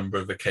Wales on a number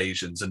of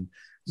occasions. And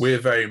we're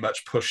very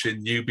much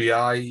pushing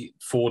UBI,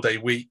 4-day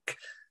week,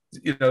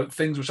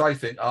 things which I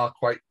think are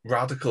quite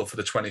radical for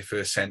the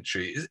 21st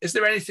century. Is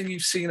there anything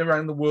you've seen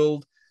around the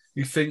world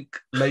you think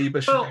Labour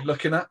should be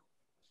looking at?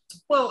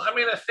 Well, I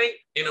mean, I think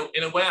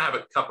in a way I have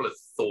a couple of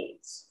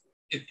thoughts.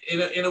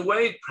 In a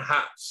way,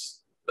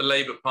 perhaps the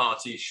Labour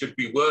Party should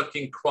be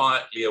working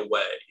quietly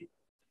away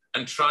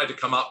and try to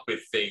come up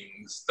with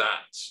things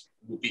that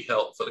will be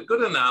helpful. A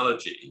good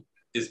analogy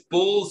is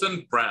Balls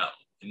and Brown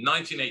in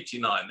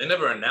 1989. They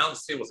never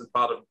announced it, wasn't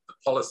part of the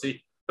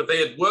policy, but they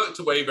had worked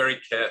away very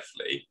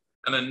carefully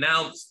and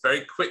announced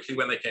very quickly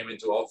when they came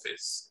into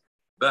office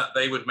that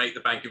they would make the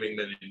Bank of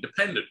England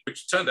independent,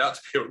 which turned out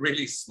to be a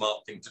really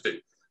smart thing to do.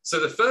 So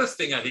the first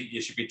thing I think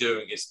you should be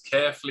doing is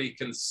carefully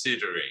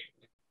considering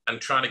and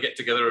trying to get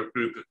together a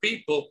group of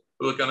people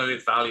who are going to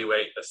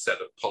evaluate a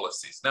set of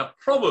policies. Now,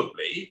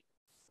 probably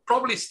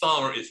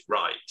Starmer is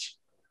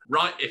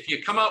right. If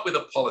you come up with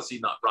a policy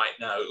not right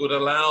now, it would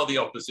allow the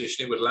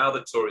opposition, it would allow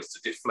the Tories to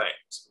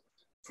deflect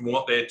from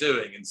what they're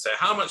doing and say,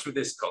 how much would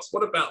this cost?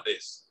 What about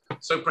this?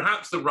 So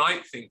perhaps the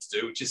right thing to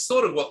do, which is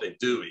sort of what they're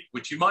doing,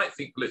 which you might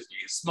think politically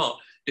is smart,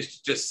 is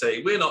to just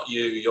say, we're not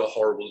you, you're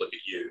horrible, look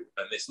at you,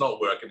 and it's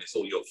not working, it's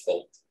all your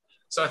fault.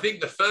 So I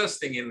think the first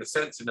thing in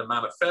the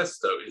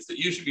manifesto is that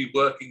you should be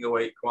working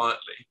away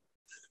quietly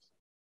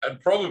and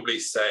probably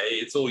say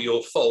it's all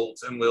your fault,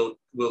 and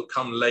we'll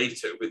come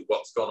later with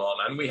what's gone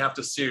on, and we have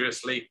to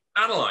seriously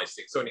analyse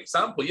things. So an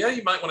example,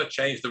 you might want to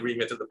change the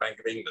remit of the Bank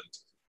of England,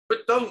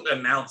 but don't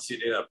announce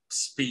it in a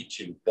speech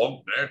in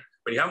Bognor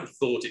when you haven't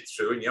thought it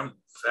through and you haven't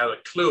had a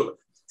clue.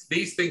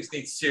 These things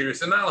need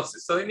serious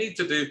analysis. So they need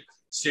to do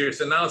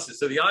serious analysis.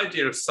 So the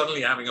idea of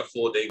suddenly having a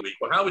 4-day week,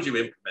 well, how would you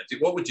implement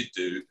it? What would you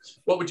do?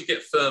 What would you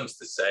get firms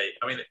to say?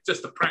 I mean,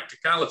 just the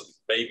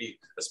practicalities, maybe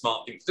a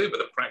smart thing to do, but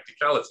the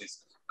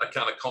practicalities are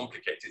kind of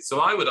complicated.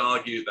 So I would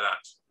argue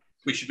that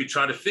we should be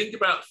trying to think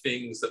about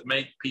things that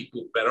make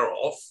people better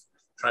off,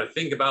 try to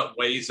think about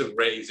ways of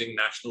raising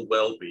national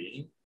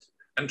well-being,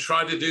 and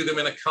try to do them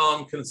in a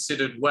calm,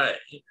 considered way.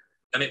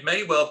 And it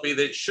may well be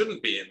that it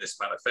shouldn't be in this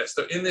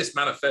manifesto. In this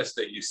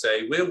manifesto, you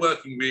say, we're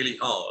working really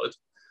hard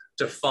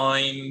to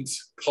find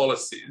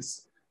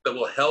policies that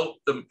will help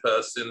the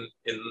person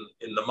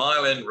in the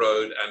Mile End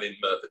Road and in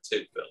Merthyr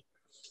Tydfil.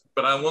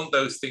 But I want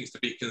those things to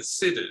be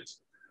considered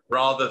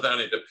rather than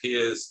it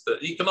appears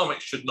that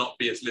economics should not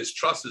be, as Liz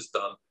Truss has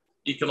done,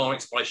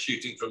 economics by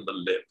shooting from the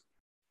lip.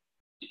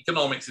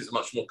 Economics is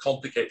much more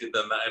complicated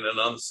than that in an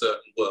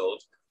uncertain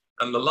world.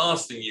 And the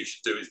last thing you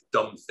should do is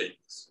dumb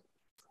things.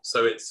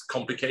 So it's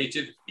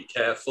complicated, be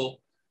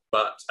careful,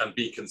 and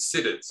be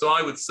considered. So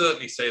I would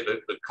certainly say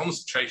that the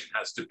concentration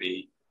has to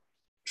be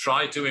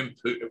try to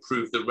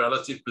improve the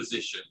relative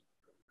position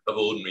of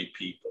ordinary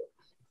people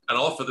and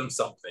offer them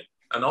something.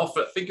 And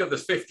think of the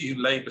 50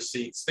 Labour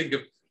seats, think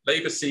of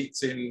Labour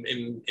seats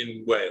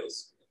in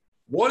Wales.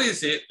 What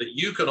is it that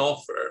you can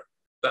offer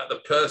that the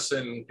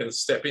person can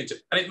step into?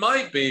 And it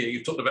might be,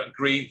 you talked about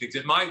green things,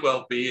 it might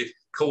well be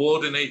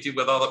coordinated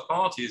with other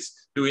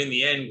parties who in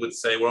the end would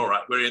say, well, all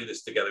right, we're in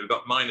this together. We've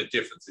got minor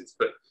differences,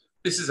 but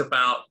this is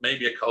about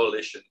maybe a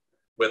coalition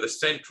where the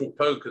central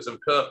focus and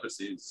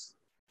purpose is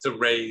to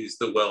raise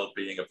the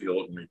well-being of the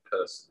ordinary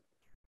person.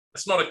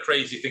 That's not a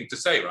crazy thing to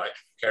say, right,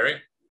 Kerry?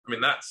 I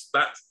mean, that's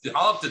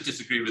hard to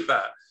disagree with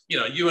that.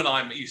 You and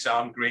I, you say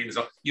I'm green.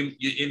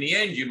 In the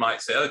end, you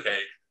might say, okay,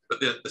 but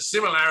the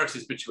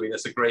similarities between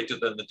us are greater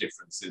than the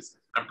differences,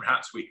 and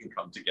perhaps we can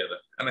come together.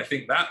 And I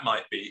think that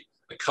might be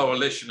a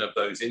coalition of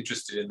those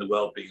interested in the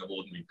well-being of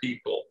ordinary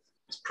people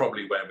is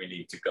probably where we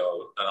need to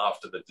go. And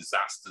after the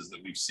disasters that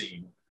we've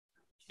seen,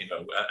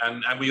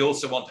 and we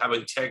also want to have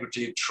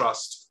integrity and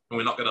trust, and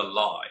we're not going to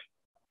lie,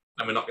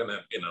 and we're not going to,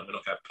 we're not going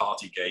to have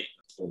Partygate,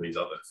 all these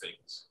other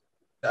things.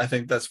 I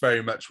think that's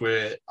very much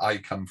where I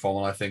come from.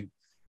 And I think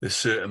there's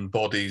certain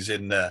bodies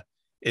in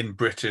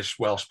British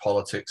Welsh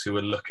politics who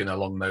are looking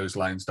along those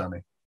lines,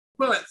 Danny.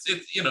 Well,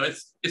 in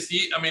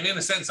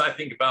a sense, I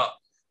think about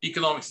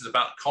economics is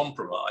about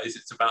compromise.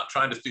 It's about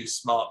trying to do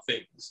smart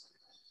things.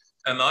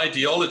 And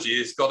ideology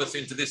has got us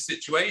into this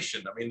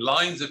situation. I mean,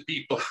 lines of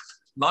people,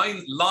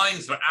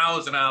 lines for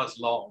hours and hours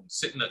long,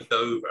 sitting at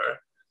Dover,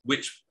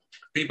 which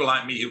people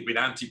like me who've been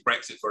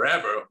anti-Brexit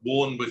forever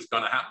warned was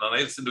going to happen. And I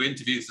listened to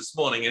interviews this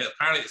morning, and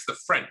apparently it's the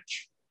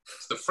French.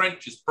 It's the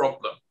French's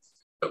problem.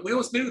 But we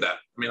always knew that.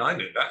 I mean, I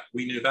knew that.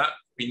 We knew that.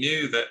 We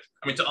knew that.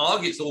 I mean, to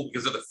argue it's all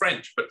because of the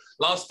French, but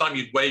last time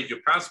you'd wave your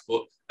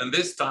passport, and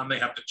this time they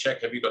have to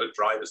check, have you got a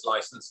driver's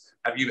license?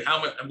 Have you,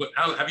 how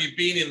have you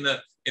been in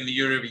the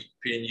European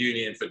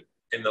Union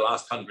in the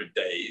last 100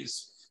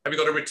 days? Have you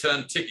got a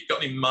return ticket?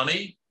 Got any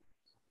money?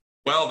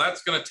 Well,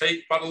 that's going to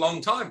take quite a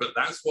long time, but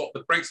that's what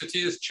the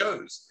Brexiteers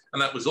chose.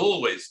 And that was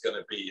always going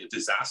to be a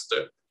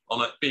disaster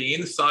on it being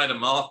inside a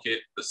market,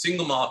 the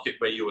single market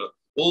where you were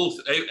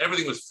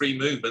everything was free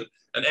movement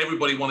and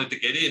everybody wanted to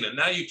get in. And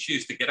now you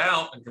choose to get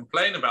out and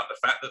complain about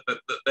the fact that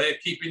they're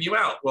keeping you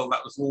out. Well,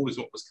 that was always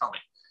what was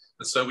coming.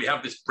 And so we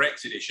have this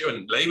Brexit issue,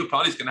 and Labour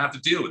Party is going to have to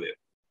deal with it.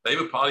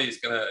 Labour Party is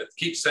going to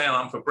keep saying,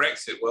 I'm for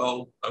Brexit.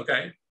 Well,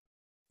 okay.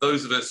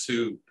 Those of us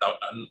who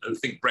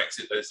think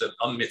Brexit is an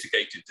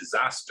unmitigated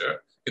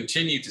disaster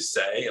continue to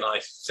say, and I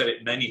said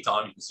it many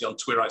times, you can see on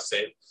Twitter, I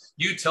said,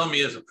 you tell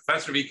me as a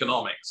professor of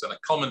economics and a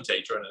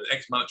commentator and an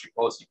ex-monetary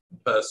policy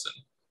person,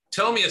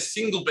 tell me a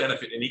single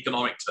benefit in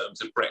economic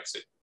terms of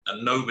Brexit,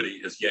 and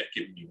nobody has yet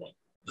given me one.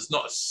 There's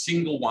not a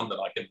single one that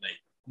I can name,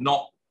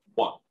 not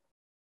one.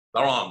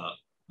 There are none.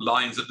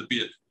 Lines at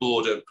the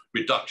border,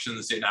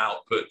 reductions in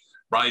output,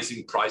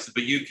 rising prices.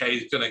 The UK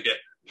is going to get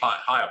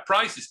higher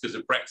prices because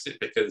of Brexit,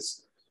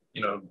 because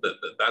you know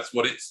that's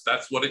what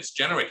it's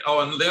generated. Oh,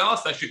 and the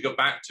last I should go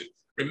back to.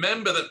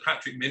 Remember that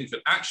Patrick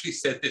Minford actually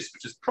said this,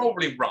 which is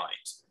probably right.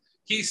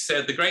 He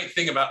said the great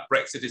thing about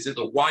Brexit is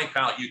it'll wipe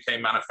out UK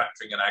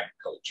manufacturing and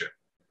agriculture.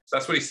 So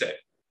that's what he said,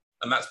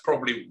 and that's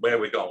probably where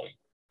we're going.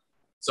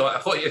 So I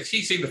thought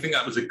he seemed to think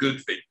that was a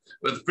good thing,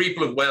 but the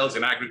people of Wales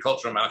in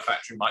agriculture and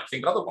manufacturing might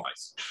think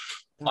otherwise.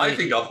 I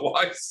think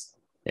otherwise.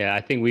 Yeah,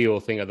 I think we all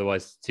think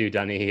otherwise too,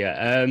 Danny. Here,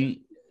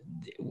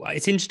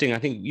 it's interesting. I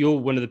think you're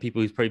one of the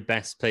people who's probably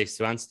best placed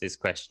to answer this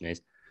question.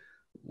 Is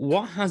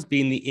what has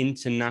been the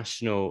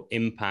international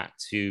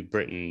impact to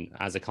Britain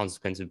as a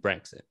consequence of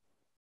Brexit?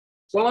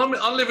 Well,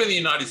 I live in the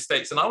United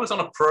States, and I was on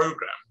a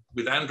program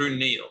with Andrew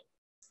Neil,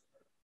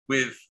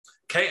 with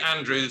Kate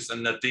Andrews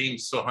and Nadeem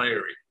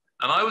Sohairi.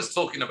 And I was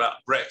talking about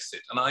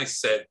Brexit, and I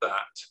said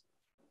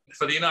that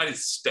for the United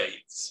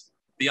States,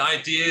 the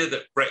idea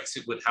that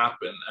Brexit would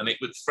happen and it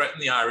would threaten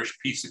the Irish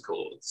peace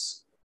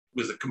accords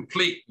was a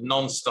complete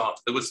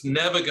non-starter. There was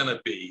never going to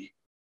be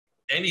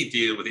any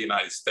deal with the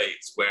United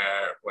States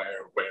where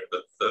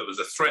there was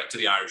a threat to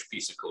the Irish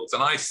peace accords.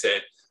 And I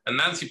said, and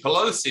Nancy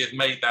Pelosi had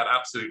made that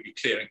absolutely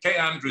clear. And Kay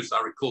Andrews,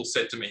 I recall,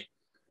 said to me,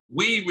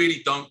 we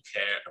really don't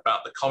care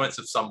about the comments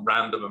of some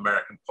random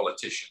American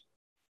politician.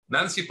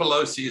 Nancy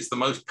Pelosi is the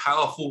most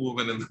powerful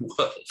woman in the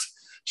world.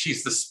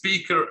 She's the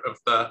Speaker of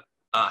the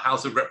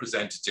House of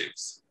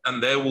Representatives.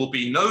 And there will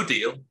be no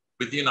deal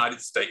with the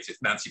United States if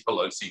Nancy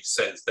Pelosi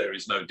says there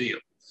is no deal.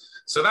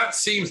 So that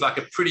seems like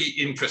a pretty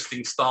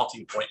interesting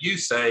starting point. You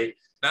say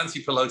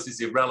Nancy Pelosi is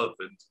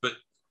irrelevant, but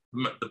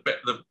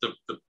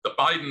the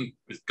Biden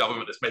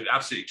government has made it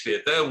absolutely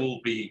clear there will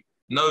be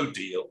no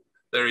deal.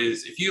 There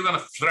is, if you're going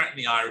to threaten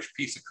the Irish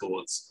peace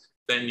accords,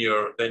 then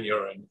you're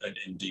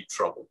in deep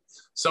trouble.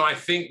 So I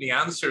think the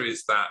answer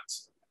is that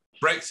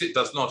Brexit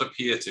does not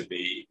appear to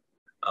be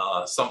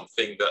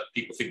something that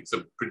people think is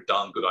a pretty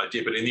darn good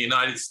idea. But in the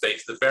United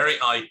States, the very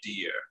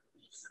idea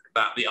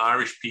that the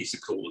Irish peace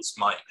accords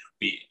might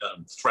be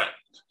threatened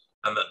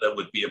and that there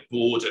would be a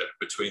border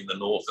between the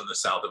north and the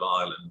south of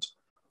Ireland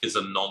is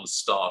a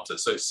non-starter.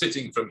 So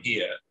sitting from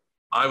here,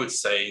 I would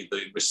say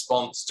the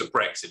response to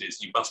Brexit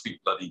is you must be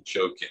bloody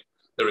joking.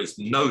 There is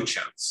no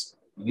chance,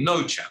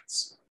 no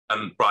chance.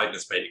 And Biden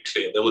has made it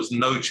clear there was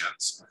no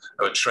chance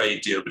of a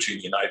trade deal between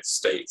the United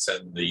States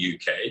and the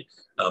UK.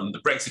 The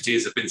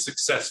Brexiteers have been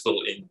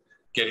successful in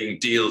getting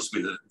deals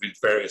with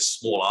various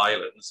small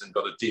islands and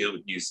got a deal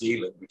with New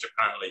Zealand, which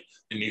apparently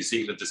the New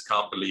Zealanders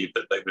can't believe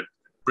that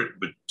Britain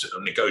would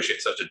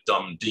negotiate such a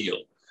dumb deal.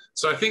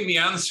 So I think the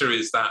answer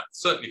is that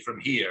certainly from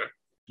here,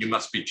 you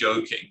must be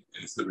joking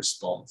is the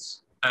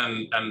response.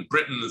 And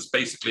Britain has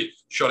basically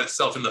shot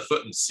itself in the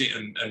foot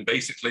and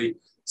basically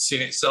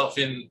seen itself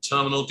in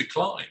terminal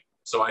decline.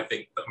 So I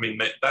think, I mean,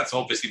 that's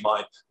obviously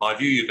my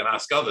view. You can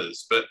ask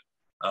others, but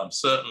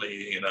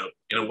certainly, you know,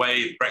 in a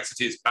way,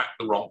 Brexiteers backed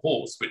the wrong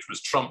horse, which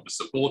was Trump was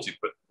supported,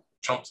 but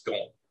Trump's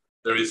gone.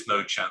 There is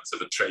no chance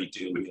of a trade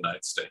deal with the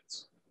United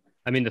States.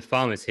 I mean, the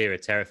farmers here are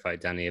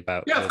terrified, Danny,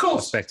 about of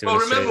course. Well,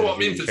 remember what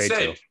Minford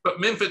said. But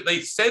Minford, they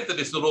said that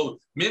this little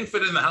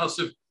Minford in the House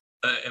of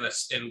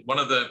in one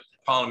of the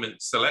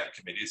Parliament Select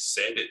Committees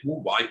said it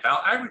will wipe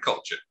out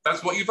agriculture.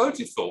 That's what you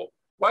voted for.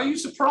 Why are you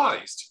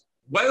surprised?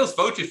 Wales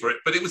voted for it,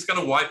 but it was going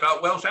to wipe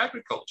out Welsh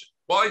agriculture.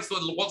 What's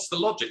the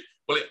logic?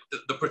 Well,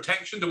 the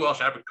protection to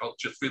Welsh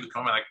agriculture through the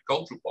Common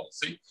Agricultural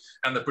Policy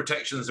and the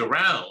protections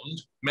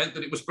around meant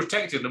that it was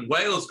protected, and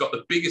Wales got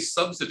the biggest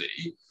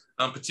subsidy,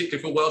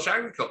 particularly for Welsh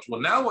agriculture.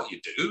 Well, now what you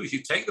do is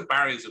you take the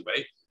barriers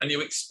away and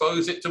you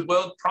expose it to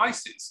world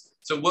prices.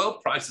 So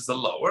world prices are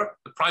lower.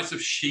 The price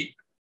of sheep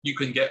you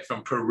can get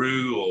from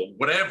Peru or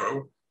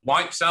whatever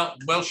wipes out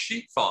Welsh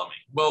sheep farming.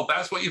 Well,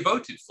 that's what you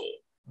voted for.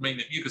 I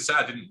mean, you could say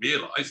I didn't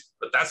realise,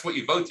 but that's what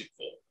you voted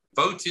for.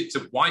 Voted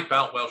to wipe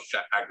out Welsh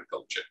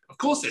agriculture. Of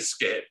course they're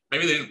scared.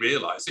 Maybe they didn't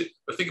realise it,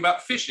 but think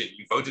about fishing.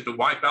 You voted to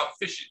wipe out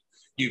fishing.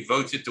 You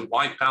voted to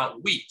wipe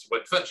out wheat.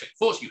 Well, of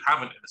course you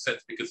haven't in a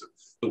sense because of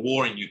the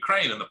war in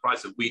Ukraine and the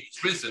price of wheat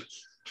has risen.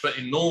 But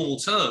in normal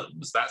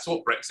terms, that's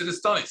what Brexit has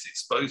done. It's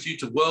exposed you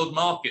to world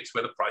markets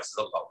where the prices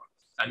are lower.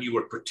 And you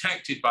were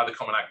protected by the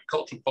common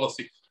agricultural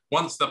policy.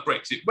 Once the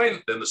Brexit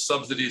went, then the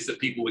subsidies that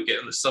people were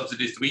getting, the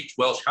subsidies to each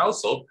Welsh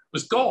household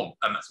was gone.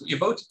 And that's what you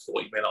voted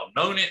for. You may not have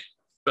known it,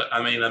 but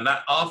I mean, and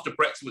that after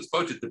Brexit was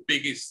voted, the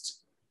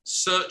biggest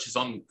searches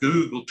on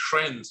Google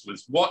Trends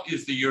was, what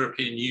is the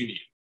European Union?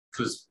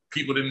 Because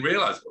people didn't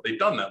realize what they'd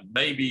done now.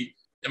 Maybe,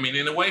 I mean,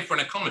 in a way for an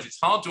economist, it's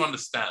hard to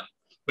understand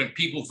when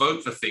people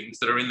vote for things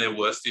that are in their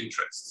worst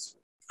interests.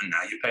 And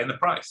now you're paying the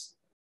price.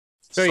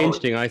 Very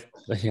interesting. I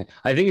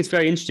think it's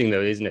very interesting,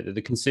 though, isn't it, that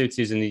the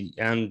Conservatives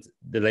and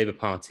the Labour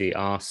Party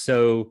are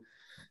so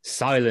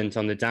silent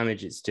on the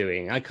damage it's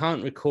doing. I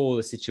can't recall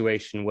a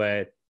situation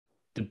where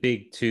the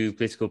big two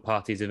political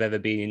parties have ever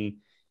been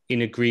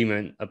in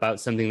agreement about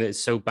something that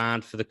is so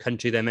bad for the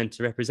country they're meant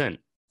to represent.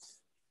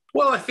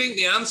 Well, I think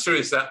the answer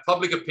is that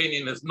public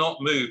opinion has not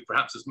moved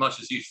perhaps as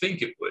much as you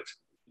think it would.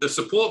 The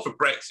support for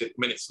Brexit, I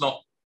mean, it's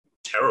not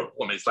terrible.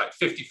 I mean, it's like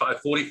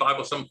 55-45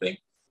 or something.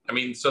 I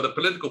mean, so the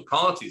political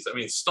parties, I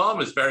mean,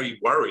 Starmer's very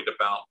worried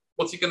about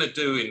what's he going to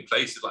do in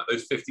places like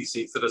those 50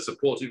 seats that are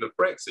supportive of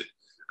Brexit.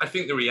 I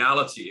think the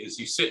reality is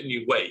you sit and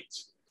you wait,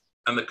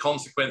 and the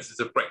consequences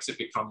of Brexit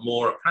become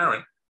more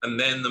apparent, and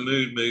then the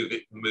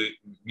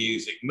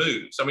music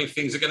moves. I mean,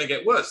 things are going to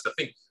get worse. I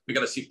think we're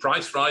going to see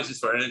price rises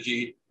for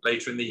energy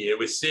later in the year.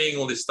 We're seeing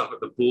all this stuff at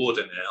the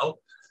border now,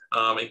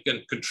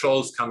 and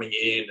controls coming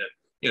in, and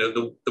you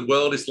know the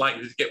world is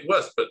likely to get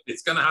worse, but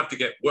it's going to have to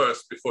get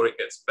worse before it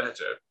gets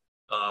better.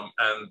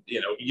 And you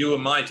know, you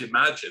might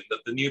imagine that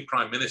the new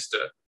prime minister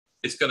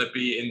is going to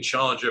be in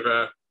charge of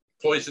a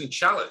poison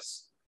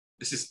chalice.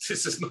 This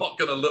is not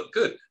going to look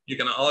good. You're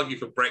going to argue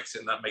for Brexit,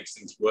 and that makes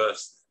things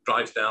worse,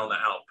 drives down the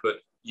output.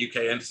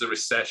 UK enters a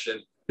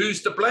recession.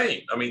 Who's to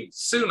blame? I mean,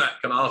 Sunak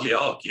can hardly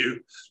argue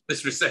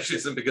this recession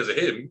isn't because of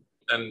him.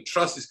 And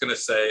Truss is going to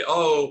say,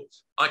 oh,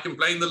 I can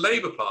blame the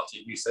Labour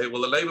Party. You say,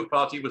 well, the Labour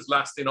Party was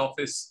last in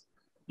office,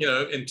 you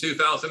know, in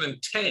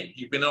 2010.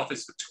 You've been in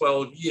office for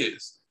 12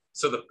 years.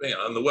 So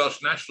and the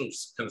Welsh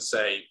Nationals can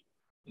say,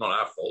 not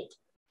our fault.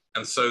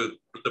 And so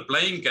the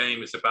blame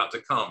game is about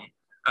to come,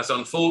 as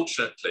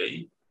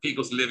unfortunately,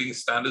 people's living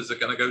standards are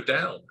going to go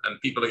down, and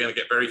people are going to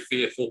get very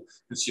fearful.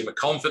 Consumer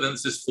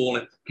confidence has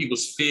fallen.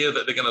 People's fear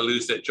that they're going to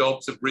lose their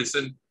jobs have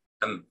risen,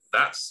 and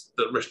that's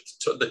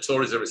the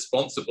Tories are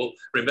responsible.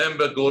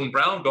 Remember, Gordon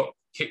Brown got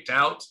kicked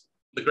out.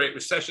 The Great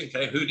Recession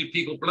came. Who did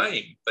people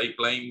blame? They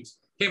blamed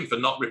him for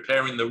not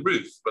repairing the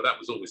roof, but that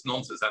was always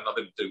nonsense. It had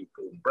nothing to do with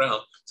Gordon Brown.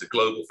 It's a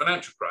global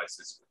financial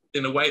crisis.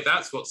 In a way,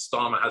 that's what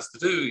Starmer has to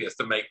do. He has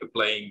to make the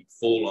blame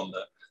fall on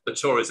the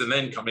Tories, and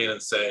then come in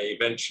and say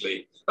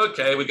eventually,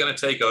 okay, we're going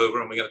to take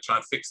over and we're going to try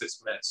and fix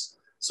this mess.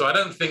 So I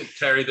don't think,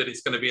 Terry, that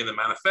it's going to be in the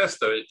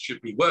manifesto. It should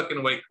be working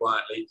away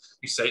quietly.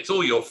 You say it's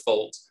all your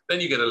fault.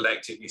 Then you get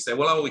elected and you say,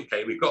 well, oh,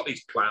 okay, we've got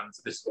these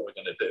plans. This is what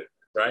we're going to do,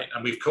 right?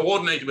 And we've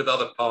coordinated with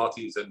other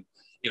parties, and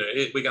you know,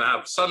 we're going to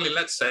have suddenly,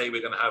 let's say,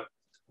 we're going to have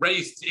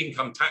raised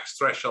income tax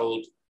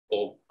threshold,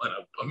 or you know,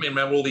 I mean,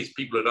 remember all these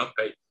people who don't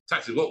pay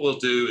taxes. What we'll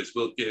do is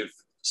we'll give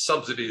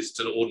subsidies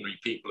to the ordinary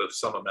people of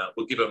some amount.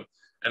 We'll give them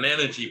an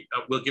energy,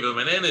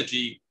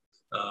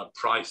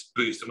 price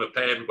boost, and we'll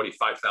pay everybody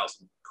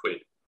 5,000 quid.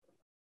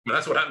 I mean,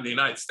 that's what happened in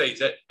the United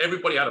States.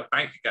 Everybody had a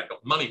bank account, got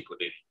money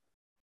put in.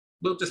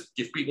 We'll just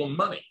give people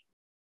money.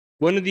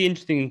 One of the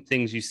interesting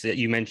things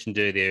you mentioned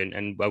earlier,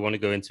 and I want to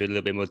go into a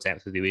little bit more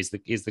depth with you, is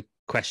the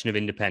question of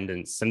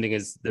independence. Something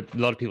that a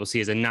lot of people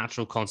see as a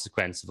natural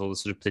consequence of all the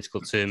sort of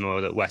political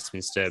turmoil that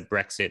Westminster,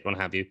 Brexit, what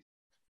have you.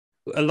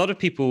 A lot of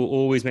people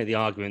always make the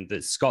argument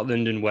that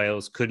Scotland and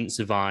Wales couldn't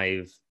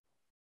survive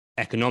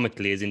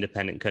economically as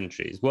independent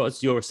countries.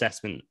 What's your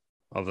assessment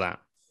of that?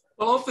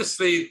 Well,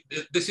 obviously,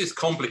 this is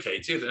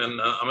complicated,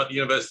 and I'm at the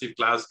University of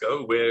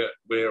Glasgow, where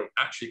we're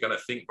actually going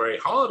to think very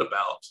hard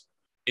about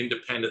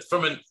independence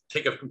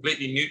take a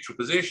completely neutral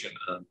position.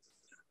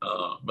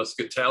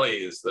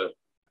 Muscatelli is the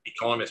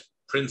economist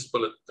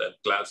principal at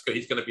Glasgow.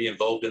 He's going to be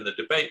involved in the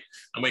debate,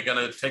 and we're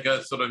going to take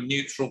a sort of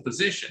neutral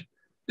position.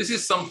 This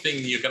is something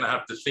you're going to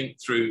have to think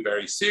through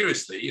very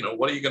seriously. You know,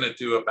 what are you going to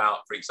do about,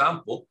 for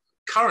example,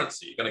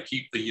 currency? You're going to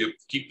keep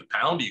the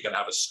pound? Are you going to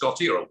have a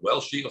Scotty or a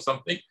Welshie or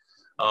something?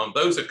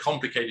 Those are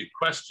complicated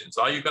questions.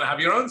 Are you going to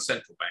have your own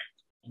central bank?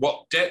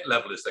 What debt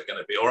level is there going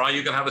to be? Or are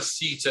you going to have a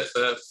seat at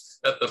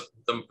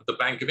the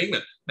Bank of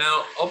England?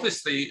 Now,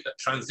 obviously, a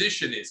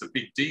transition is a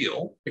big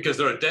deal because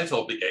there are debt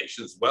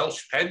obligations.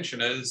 Welsh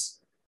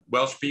pensioners,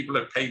 Welsh people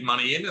have paid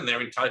money in, and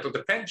they're entitled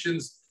to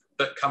pensions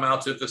that come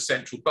out of the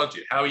central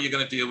budget. How are you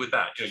going to deal with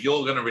that? You know,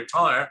 you're going to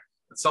retire.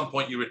 At some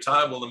point you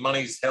retire. Well, the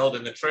money's held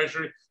in the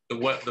treasury.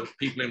 The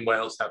people in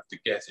Wales have to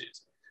get it.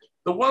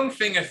 The one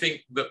thing I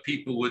think that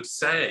people would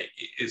say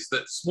is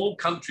that small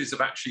countries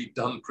have actually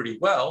done pretty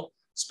well,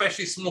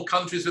 especially small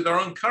countries with their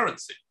own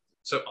currency.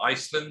 So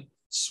Iceland,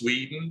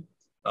 Sweden,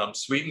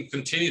 Sweden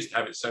continues to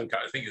have its own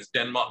country. I think as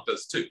Denmark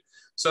does too.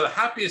 So the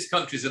happiest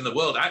countries in the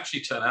world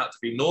actually turn out to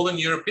be Northern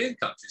European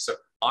countries. So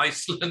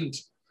Iceland,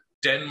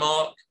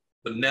 Denmark,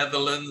 the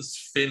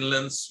Netherlands,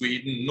 Finland,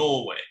 Sweden,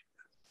 Norway,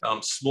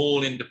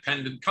 small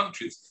independent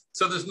countries.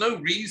 So there's no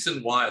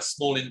reason why a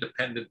small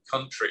independent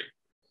country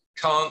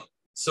can't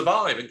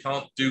survive and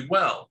can't do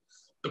well.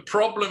 The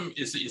problem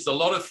is that there's a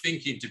lot of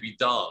thinking to be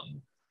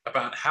done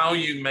about how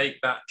you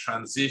make that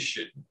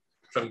transition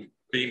from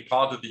being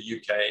part of the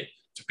UK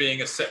to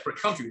being a separate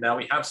country. Now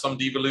we have some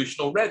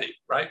devolution already,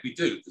 right? We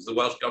do. There's the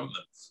Welsh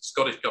government,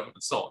 Scottish government,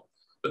 and so on.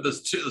 But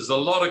there's a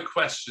lot of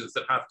questions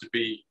that have to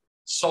be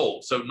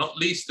solved. So not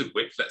least of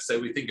which, let's say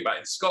we think about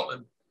in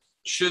Scotland,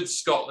 should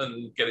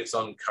Scotland get its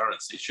own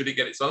currency? Should it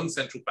get its own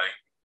central bank?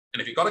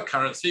 And if you've got a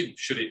currency,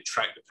 should it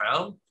track the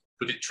pound?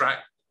 Could it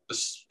track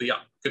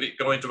could it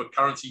go into a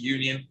currency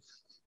union,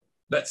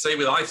 let's say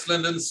with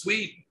Iceland and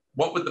Sweden?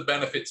 What would the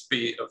benefits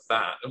be of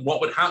that? And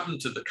what would happen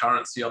to the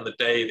currency on the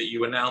day that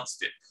you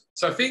announced it?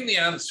 So I think the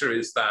answer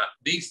is that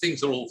these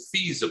things are all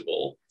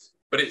feasible,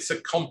 but it's a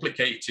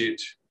complicated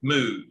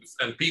move.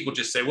 And people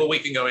just say, well, we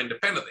can go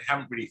independent. They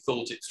haven't really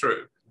thought it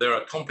through. There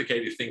are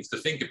complicated things to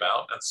think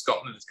about, and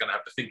Scotland is going to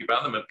have to think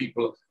about them. And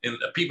people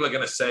are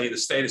going to say the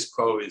status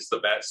quo is the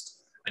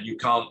best, and you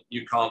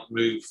can't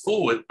move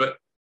forward. But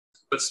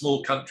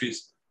small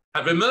countries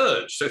have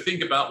emerged. So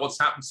think about what's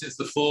happened since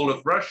the fall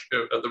of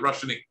Russia, of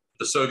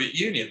the Soviet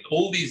Union.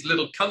 All these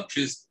little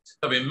countries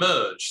have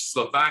emerged: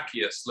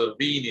 Slovakia,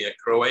 Slovenia,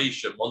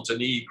 Croatia,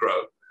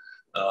 Montenegro,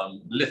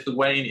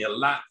 Lithuania,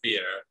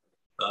 Latvia,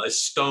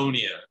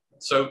 Estonia.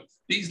 So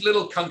these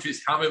little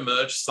countries have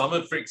emerged. Some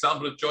have, for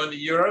example, have joined the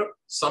euro,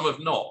 some have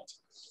not.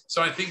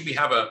 So I think we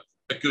have a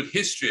good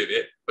history of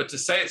it, but to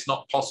say it's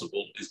not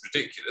possible is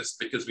ridiculous,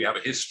 because we have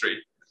a history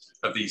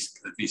of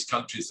these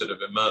countries that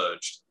have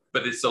emerged.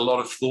 But it's a lot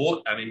of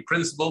thought, and in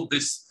principle,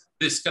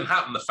 this can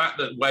happen. The fact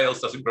that Wales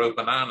doesn't grow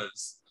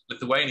bananas,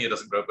 Lithuania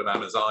doesn't grow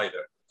bananas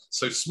either.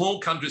 So small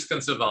countries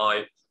can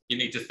survive. You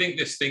need to think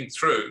this thing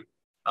through.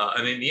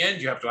 And in the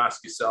end, you have to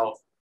ask yourself,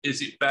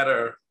 is it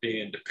better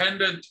being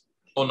independent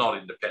or not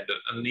independent?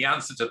 And the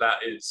answer to that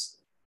is,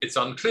 it's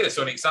unclear.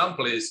 So an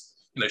example is,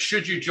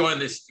 should you join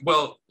this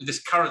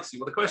currency?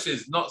 Well, the question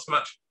is not so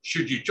much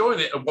should you join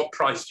it, and what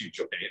price do you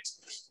join it,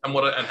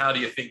 and how do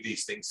you think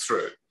these things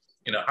through?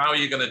 How are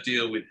you going to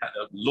deal with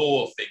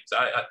law things?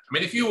 I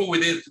mean, if you were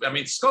within,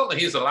 Scotland,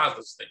 here's allowed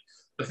this thing.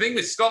 The thing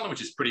with Scotland,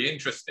 which is pretty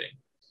interesting,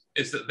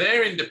 is that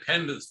their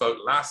independence vote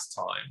last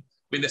time,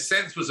 in a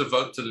sense, was a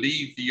vote to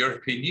leave the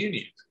European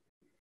Union.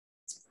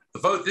 The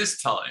vote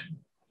this time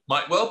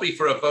might well be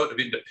for a vote of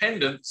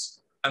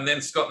independence, and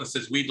then Scotland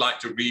says, we'd like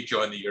to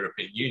rejoin the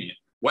European Union.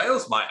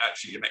 Wales might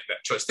actually make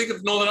that choice. Think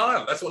of Northern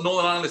Ireland. That's what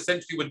Northern Ireland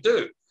essentially would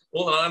do.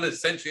 Northern Ireland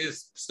essentially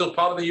is still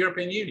part of the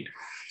European Union.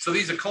 So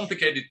these are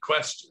complicated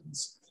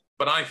questions,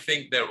 but I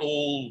think they're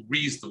all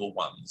reasonable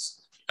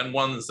ones, and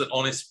ones that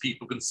honest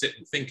people can sit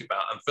and think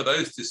about. And for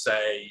those to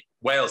say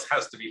Wales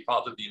has to be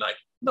part of the United,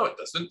 no, it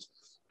doesn't,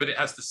 but it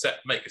has to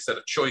make a set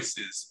of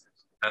choices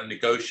and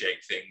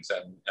negotiate things,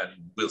 and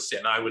we'll see.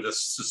 And I would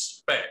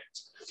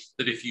suspect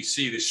that if you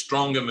see this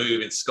stronger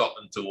move in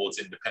Scotland towards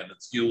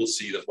independence, you will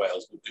see that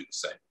Wales will do the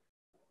same.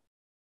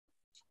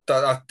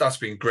 That's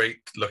been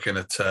great, looking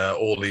at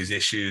all these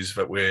issues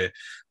that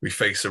we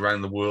face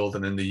around the world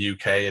and in the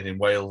UK and in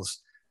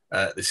Wales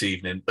this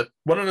evening. But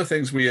one of the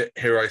things we at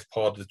Here I've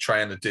Pod are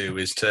trying to do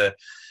is to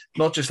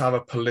not just have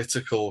a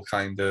political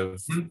kind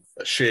of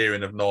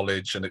sharing of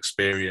knowledge and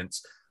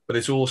experience, but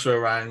it's also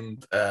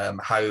around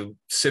how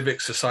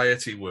civic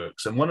society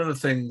works. And one of the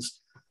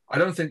things I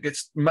don't think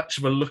it's much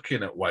of a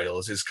looking at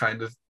Wales is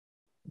kind of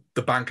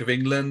the Bank of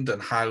England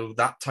and how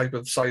that type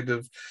of side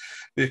of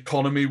the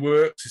economy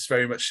works. It's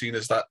very much seen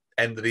as that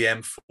end of the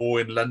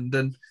M4 in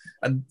London.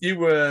 And you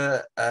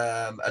were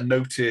a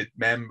noted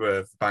member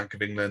of the Bank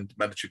of England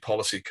Monetary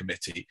Policy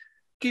Committee.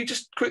 Can you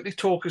just quickly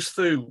talk us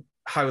through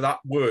how that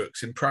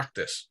works in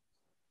practice?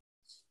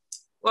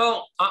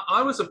 Well,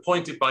 I was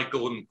appointed by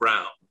Gordon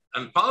Brown,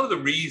 and part of the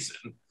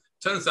reason,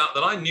 turns out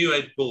that I knew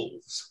Ed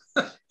Balls.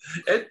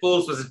 Ed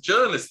Balls was a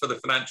journalist for the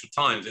Financial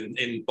Times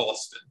in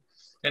Boston.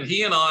 And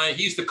he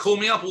used to call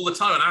me up all the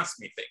time and ask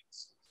me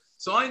things.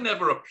 So I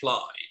never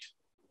applied.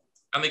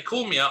 And they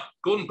called me up,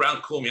 Gordon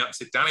Brown called me up and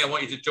said, Danny, I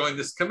want you to join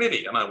this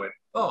committee. And I went,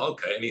 oh,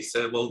 okay. And he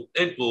said, well,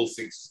 Ed Balls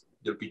thinks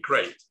it'd be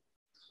great.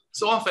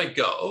 So off I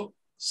go.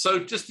 So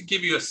just to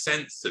give you a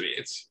sense of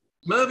it,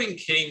 Mervyn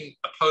King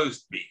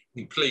opposed me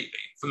completely.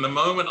 From the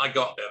moment I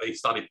got there, they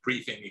started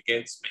briefing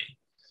against me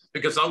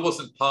because I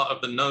wasn't part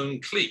of the known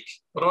clique.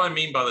 What do I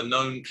mean by the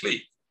known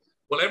clique?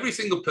 Well, every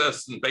single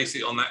person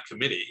basically on that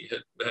committee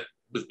had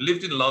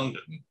lived in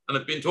London and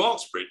had been to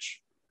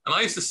Oxbridge. And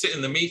I used to sit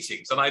in the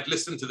meetings and I'd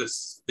listen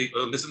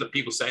to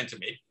people saying to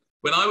me,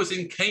 when I was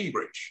in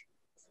Cambridge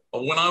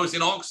or when I was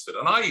in Oxford,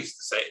 and I used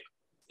to say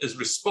as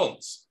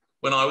response,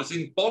 when I was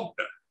in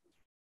Bognor,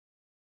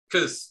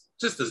 because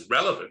just as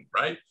relevant,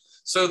 right?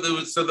 So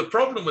the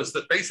problem was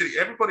that basically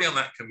everybody on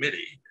that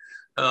committee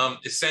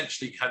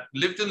essentially had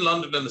lived in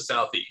London and the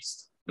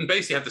Southeast. and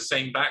basically had the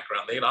same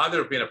background. They'd either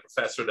have been a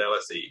professor at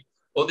LSE,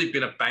 or they'd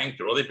been a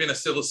banker, or they'd been a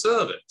civil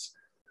servant.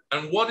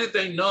 And what did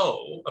they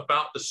know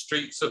about the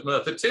streets of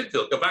Merthyr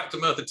Tydfil? Go back to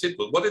Merthyr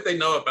Tydfil. What did they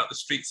know about the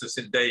streets of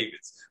St.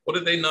 David's? What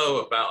did they know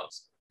about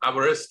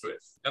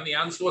Aberystwyth? And the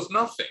answer was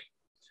nothing.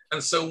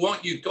 And so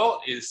what you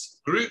got is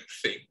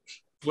groupthink,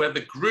 where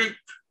the group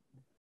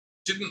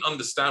didn't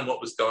understand what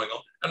was going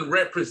on and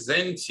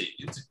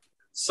represented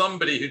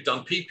somebody who'd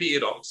done PP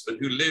at Oxford,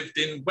 who lived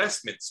in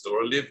Westminster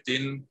or lived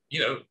in,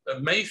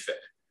 Mayfair.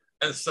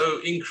 And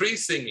so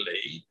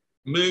increasingly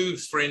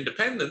moves for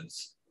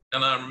independence.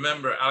 And I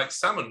remember Alex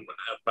Salmon,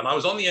 when I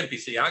was on the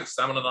NPC, Alex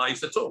Salmon and I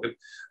used to talk,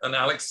 and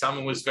Alex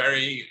Salmon was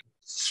very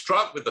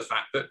struck with the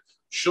fact that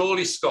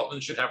surely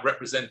Scotland should have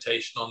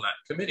representation on that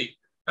committee.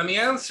 And the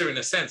answer, in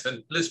a sense,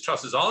 and Liz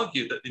Truss has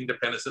argued that the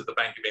independence of the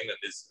Bank of England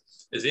is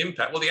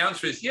impact. Well, the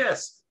answer is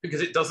yes,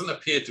 because it doesn't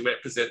appear to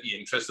represent the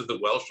interests of the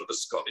Welsh or the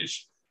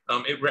Scottish.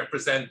 It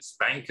represents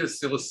bankers,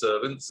 civil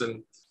servants,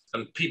 and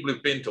people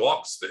who've been to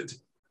Oxford.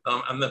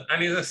 And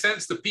in a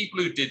sense, the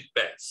people who did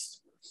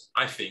best,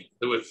 I think,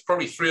 there were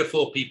probably 3 or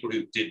 4 people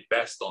who did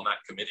best on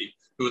that committee,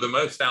 who were the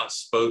most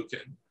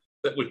outspoken,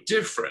 that were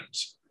different,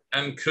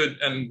 and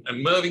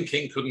Mervyn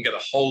King couldn't get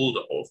a hold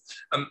of.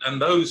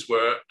 And those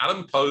were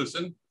Adam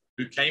Posen,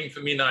 who came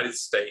from the United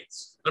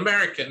States, an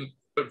American,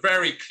 but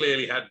very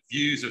clearly had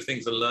views of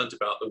things and learned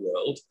about the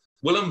world.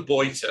 Willem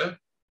Boyter,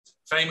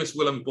 famous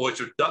Willem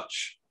Boyter,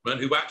 Dutchman,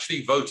 who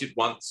actually voted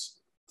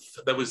once.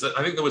 I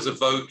think there was a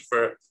vote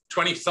for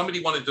 20, somebody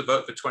wanted to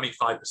vote for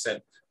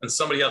 25%, and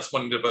somebody else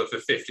wanted to vote for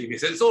 50. And he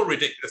said, it's all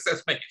ridiculous,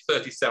 let's make it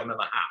 37.5.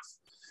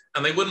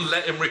 And they wouldn't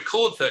let him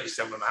record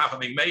 37.5,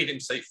 and they made him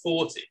say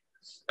 40.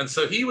 And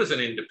so he was an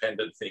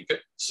independent thinker.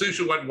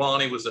 Sushil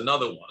Wadhwani was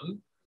another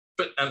one.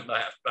 And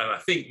I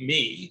think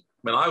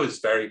I was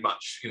very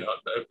much,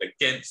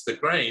 against the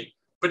grain.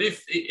 But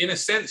if, in a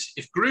sense,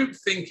 if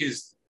groupthink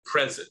is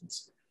present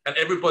and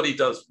everybody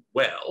does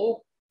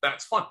well,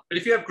 that's fine. But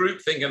if you have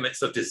groupthink and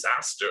it's a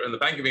disaster, and the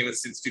Bank of England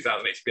since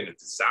 2008 has been a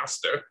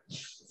disaster,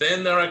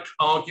 then there are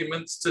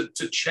arguments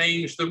to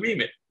change the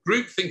remit.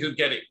 Groupthink who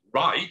get it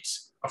right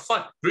are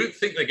fine.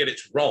 Groupthink that get it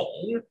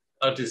wrong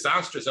are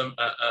disastrous.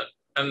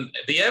 And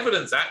the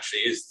evidence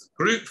actually is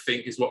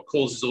groupthink is what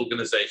causes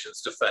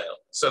organizations to fail.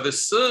 So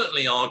there's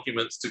certainly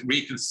arguments to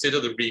reconsider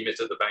the remit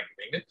of the Bank of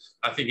England.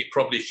 I think it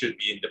probably should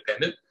be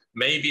independent.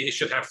 Maybe it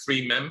should have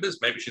 3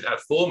 members. Maybe it should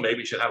have 4.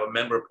 Maybe it should have a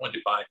member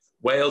appointed by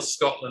Wales,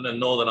 Scotland, and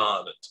Northern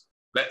Ireland.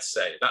 Let's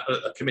say that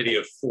a committee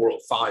of 4 or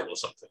 5 or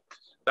something.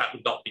 That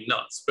would not be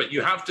nuts. But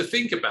you have to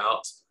think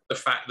about the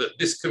fact that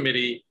this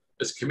committee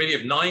is a committee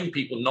of 9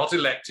 people not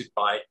elected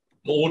by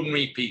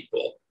ordinary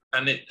people.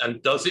 And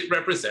does it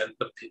represent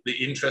the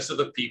interests of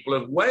the people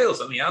of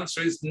Wales? And the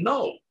answer is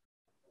no.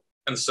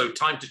 And so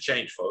time to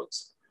change,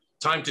 folks.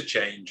 Time to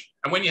change.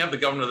 And when you have the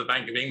governor of the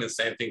Bank of England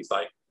saying things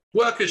like,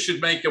 workers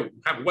should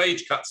have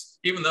wage cuts,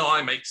 even though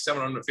I make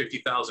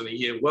 $750,000 a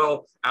year.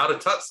 Well, out of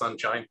touch,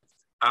 sunshine,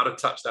 out of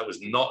touch. That was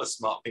not a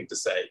smart thing to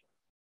say.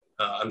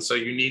 And so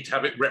you need to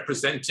have it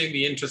representing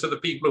the interests of the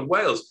people of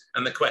Wales.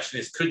 And the question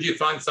is, could you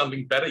find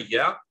something better?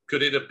 Yeah.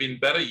 Could it have been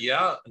better?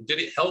 Yeah. And did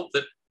it help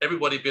that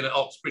everybody had been at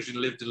Oxbridge and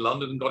lived in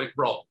London and got it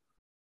wrong?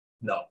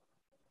 No.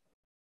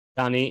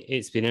 Danny,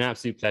 it's been an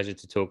absolute pleasure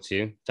to talk to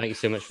you. Thank you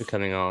so much for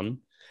coming on.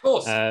 Of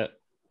course.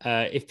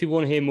 If people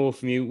want to hear more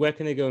from you, where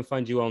can they go and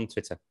find you on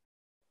Twitter?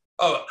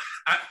 Oh,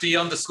 at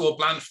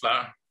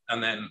 @D_Blanchflower.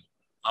 And then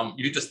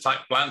you just type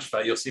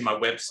Blanchflower, you'll see my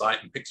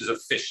website and pictures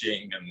of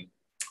fishing and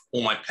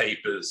all my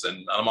papers.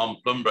 And I'm on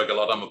Bloomberg a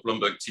lot. I'm a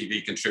Bloomberg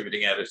TV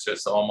contributing editor.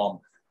 So I'm on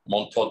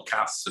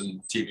podcasts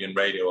and TV and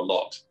radio a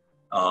lot.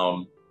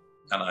 And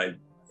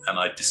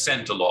I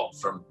dissent a lot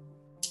from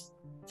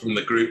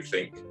the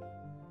groupthink.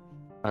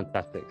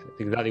 Fantastic. That's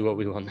exactly what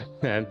we want.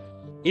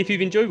 If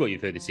you've enjoyed what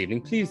you've heard this evening,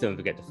 please don't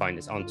forget to find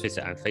us on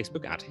Twitter and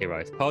Facebook at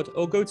HearIcePod,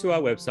 or go to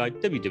our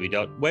website,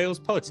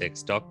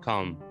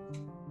 www.walespolitics.com.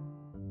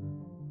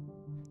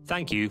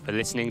 Thank you for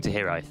listening to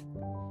Hear Ice.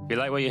 If you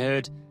like what you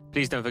heard,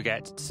 please don't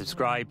forget to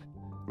subscribe,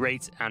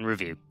 rate and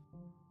review.